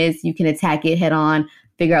problem is, you can attack it head on,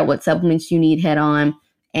 figure out what supplements you need head on,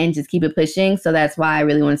 and just keep it pushing. So that's why I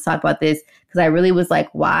really want to talk about this, because I really was like,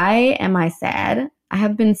 why am I sad? I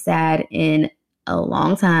have been sad in a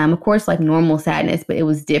long time. Of course, like normal sadness, but it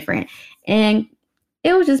was different. And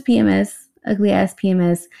it was just PMS, ugly ass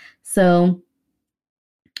PMS. So,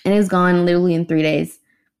 and it was gone literally in 3 days.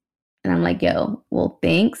 And I'm like, yo, well,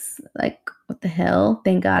 thanks. Like, what the hell?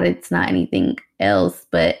 Thank God it's not anything else.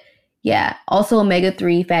 But yeah, also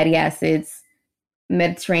omega-3 fatty acids,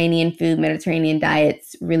 Mediterranean food, Mediterranean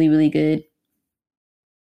diets, really, really good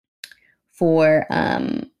for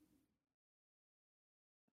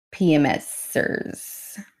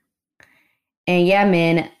PMSers. And yeah,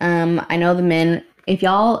 men, I know the men, if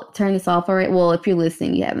y'all turn this off already, well, if you're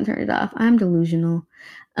listening, you haven't turned it off. I'm delusional.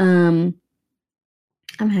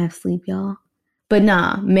 I'm half asleep, y'all. But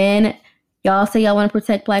nah, men, y'all say y'all want to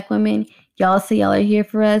protect Black women. Y'all say y'all are here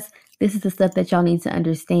for us. This is the stuff that y'all need to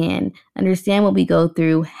understand. Understand what we go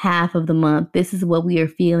through half of the month. This is what we are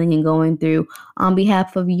feeling and going through on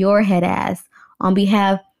behalf of your head ass, on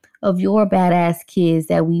behalf of your badass kids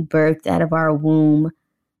that we birthed out of our womb.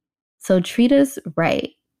 So treat us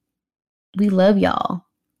right. We love y'all.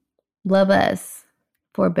 Love us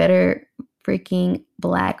for a better freaking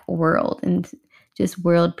Black world and just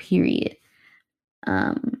world, period.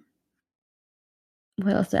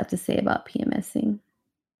 what else do I have to say about PMSing?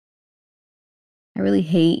 I really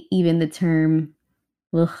hate even the term.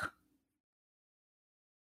 Ugh.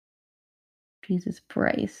 Jesus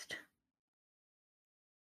Christ.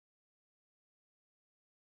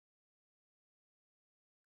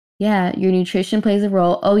 Yeah, your nutrition plays a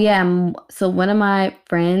role. Oh yeah, so one of my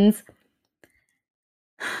friends,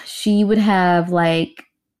 she would have like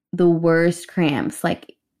the worst cramps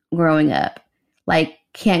like growing up. Like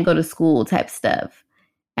can't go to school type stuff.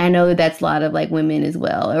 I know that's a lot of like women as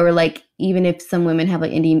well. Or like even if some women have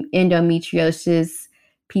like endometriosis,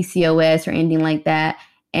 PCOS or anything like that.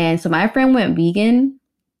 And so my friend went vegan.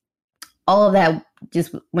 All of that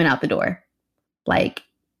just went out the door. Like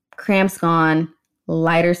cramps gone,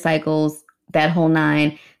 lighter cycles, that whole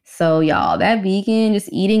nine. So y'all, that vegan,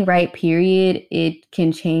 just eating right, period, it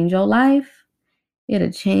can change your life.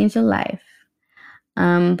 It'll change your life.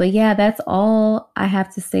 But yeah, that's all I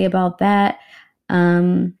have to say about that.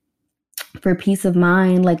 For peace of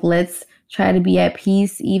mind, like let's try to be at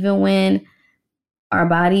peace even when our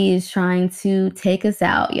body is trying to take us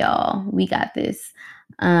out, y'all. We got this.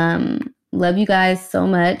 Love you guys so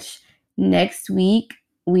much. Next week,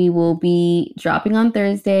 we will be dropping on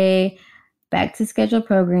Thursday, back to scheduled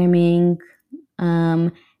programming.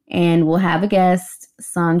 And we'll have a guest,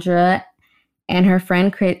 Sandra, and her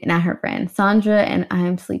friend, Sandra and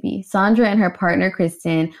her partner,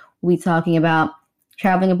 Kristen, will be talking about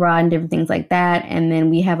traveling abroad and different things like that. And then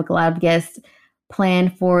we have a lot of guests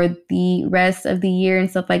planned for the rest of the year and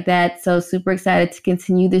stuff like that. So super excited to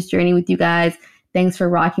continue this journey with you guys. Thanks for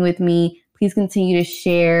rocking with me. Please continue to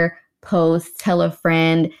share, post, tell a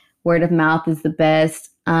friend. Word of mouth is the best.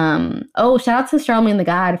 Shout out to Charlamagne the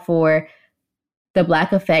God for the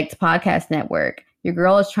Black Effect Podcast Network. Your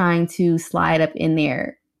girl is trying to slide up in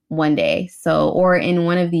there one day. So, or in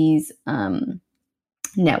one of these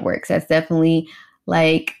networks. That's definitely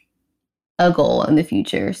like a goal in the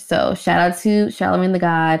future. So shout out to Charlamagne the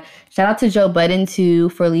God. Shout out to Joe Budden too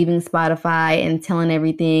for leaving Spotify and telling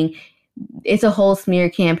everything. It's a whole smear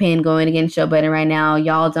campaign going against Joe Budden right now.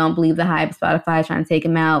 Y'all don't believe the hype. Spotify trying to take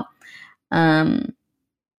him out.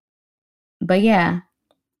 But yeah.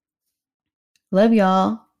 Love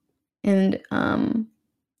y'all. And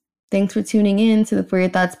thanks for tuning in to the For Your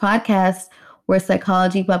Thoughts podcast, where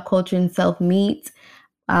psychology, pop culture, and self meet.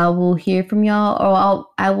 I will hear from y'all,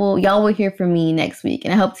 or y'all will hear from me next week,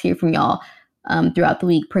 and I hope to hear from y'all throughout the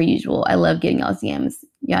week per usual. I love getting y'all's DMs.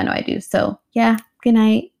 Y'all know I do. So yeah, good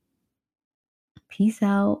night. Peace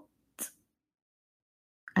out.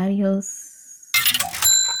 Adios.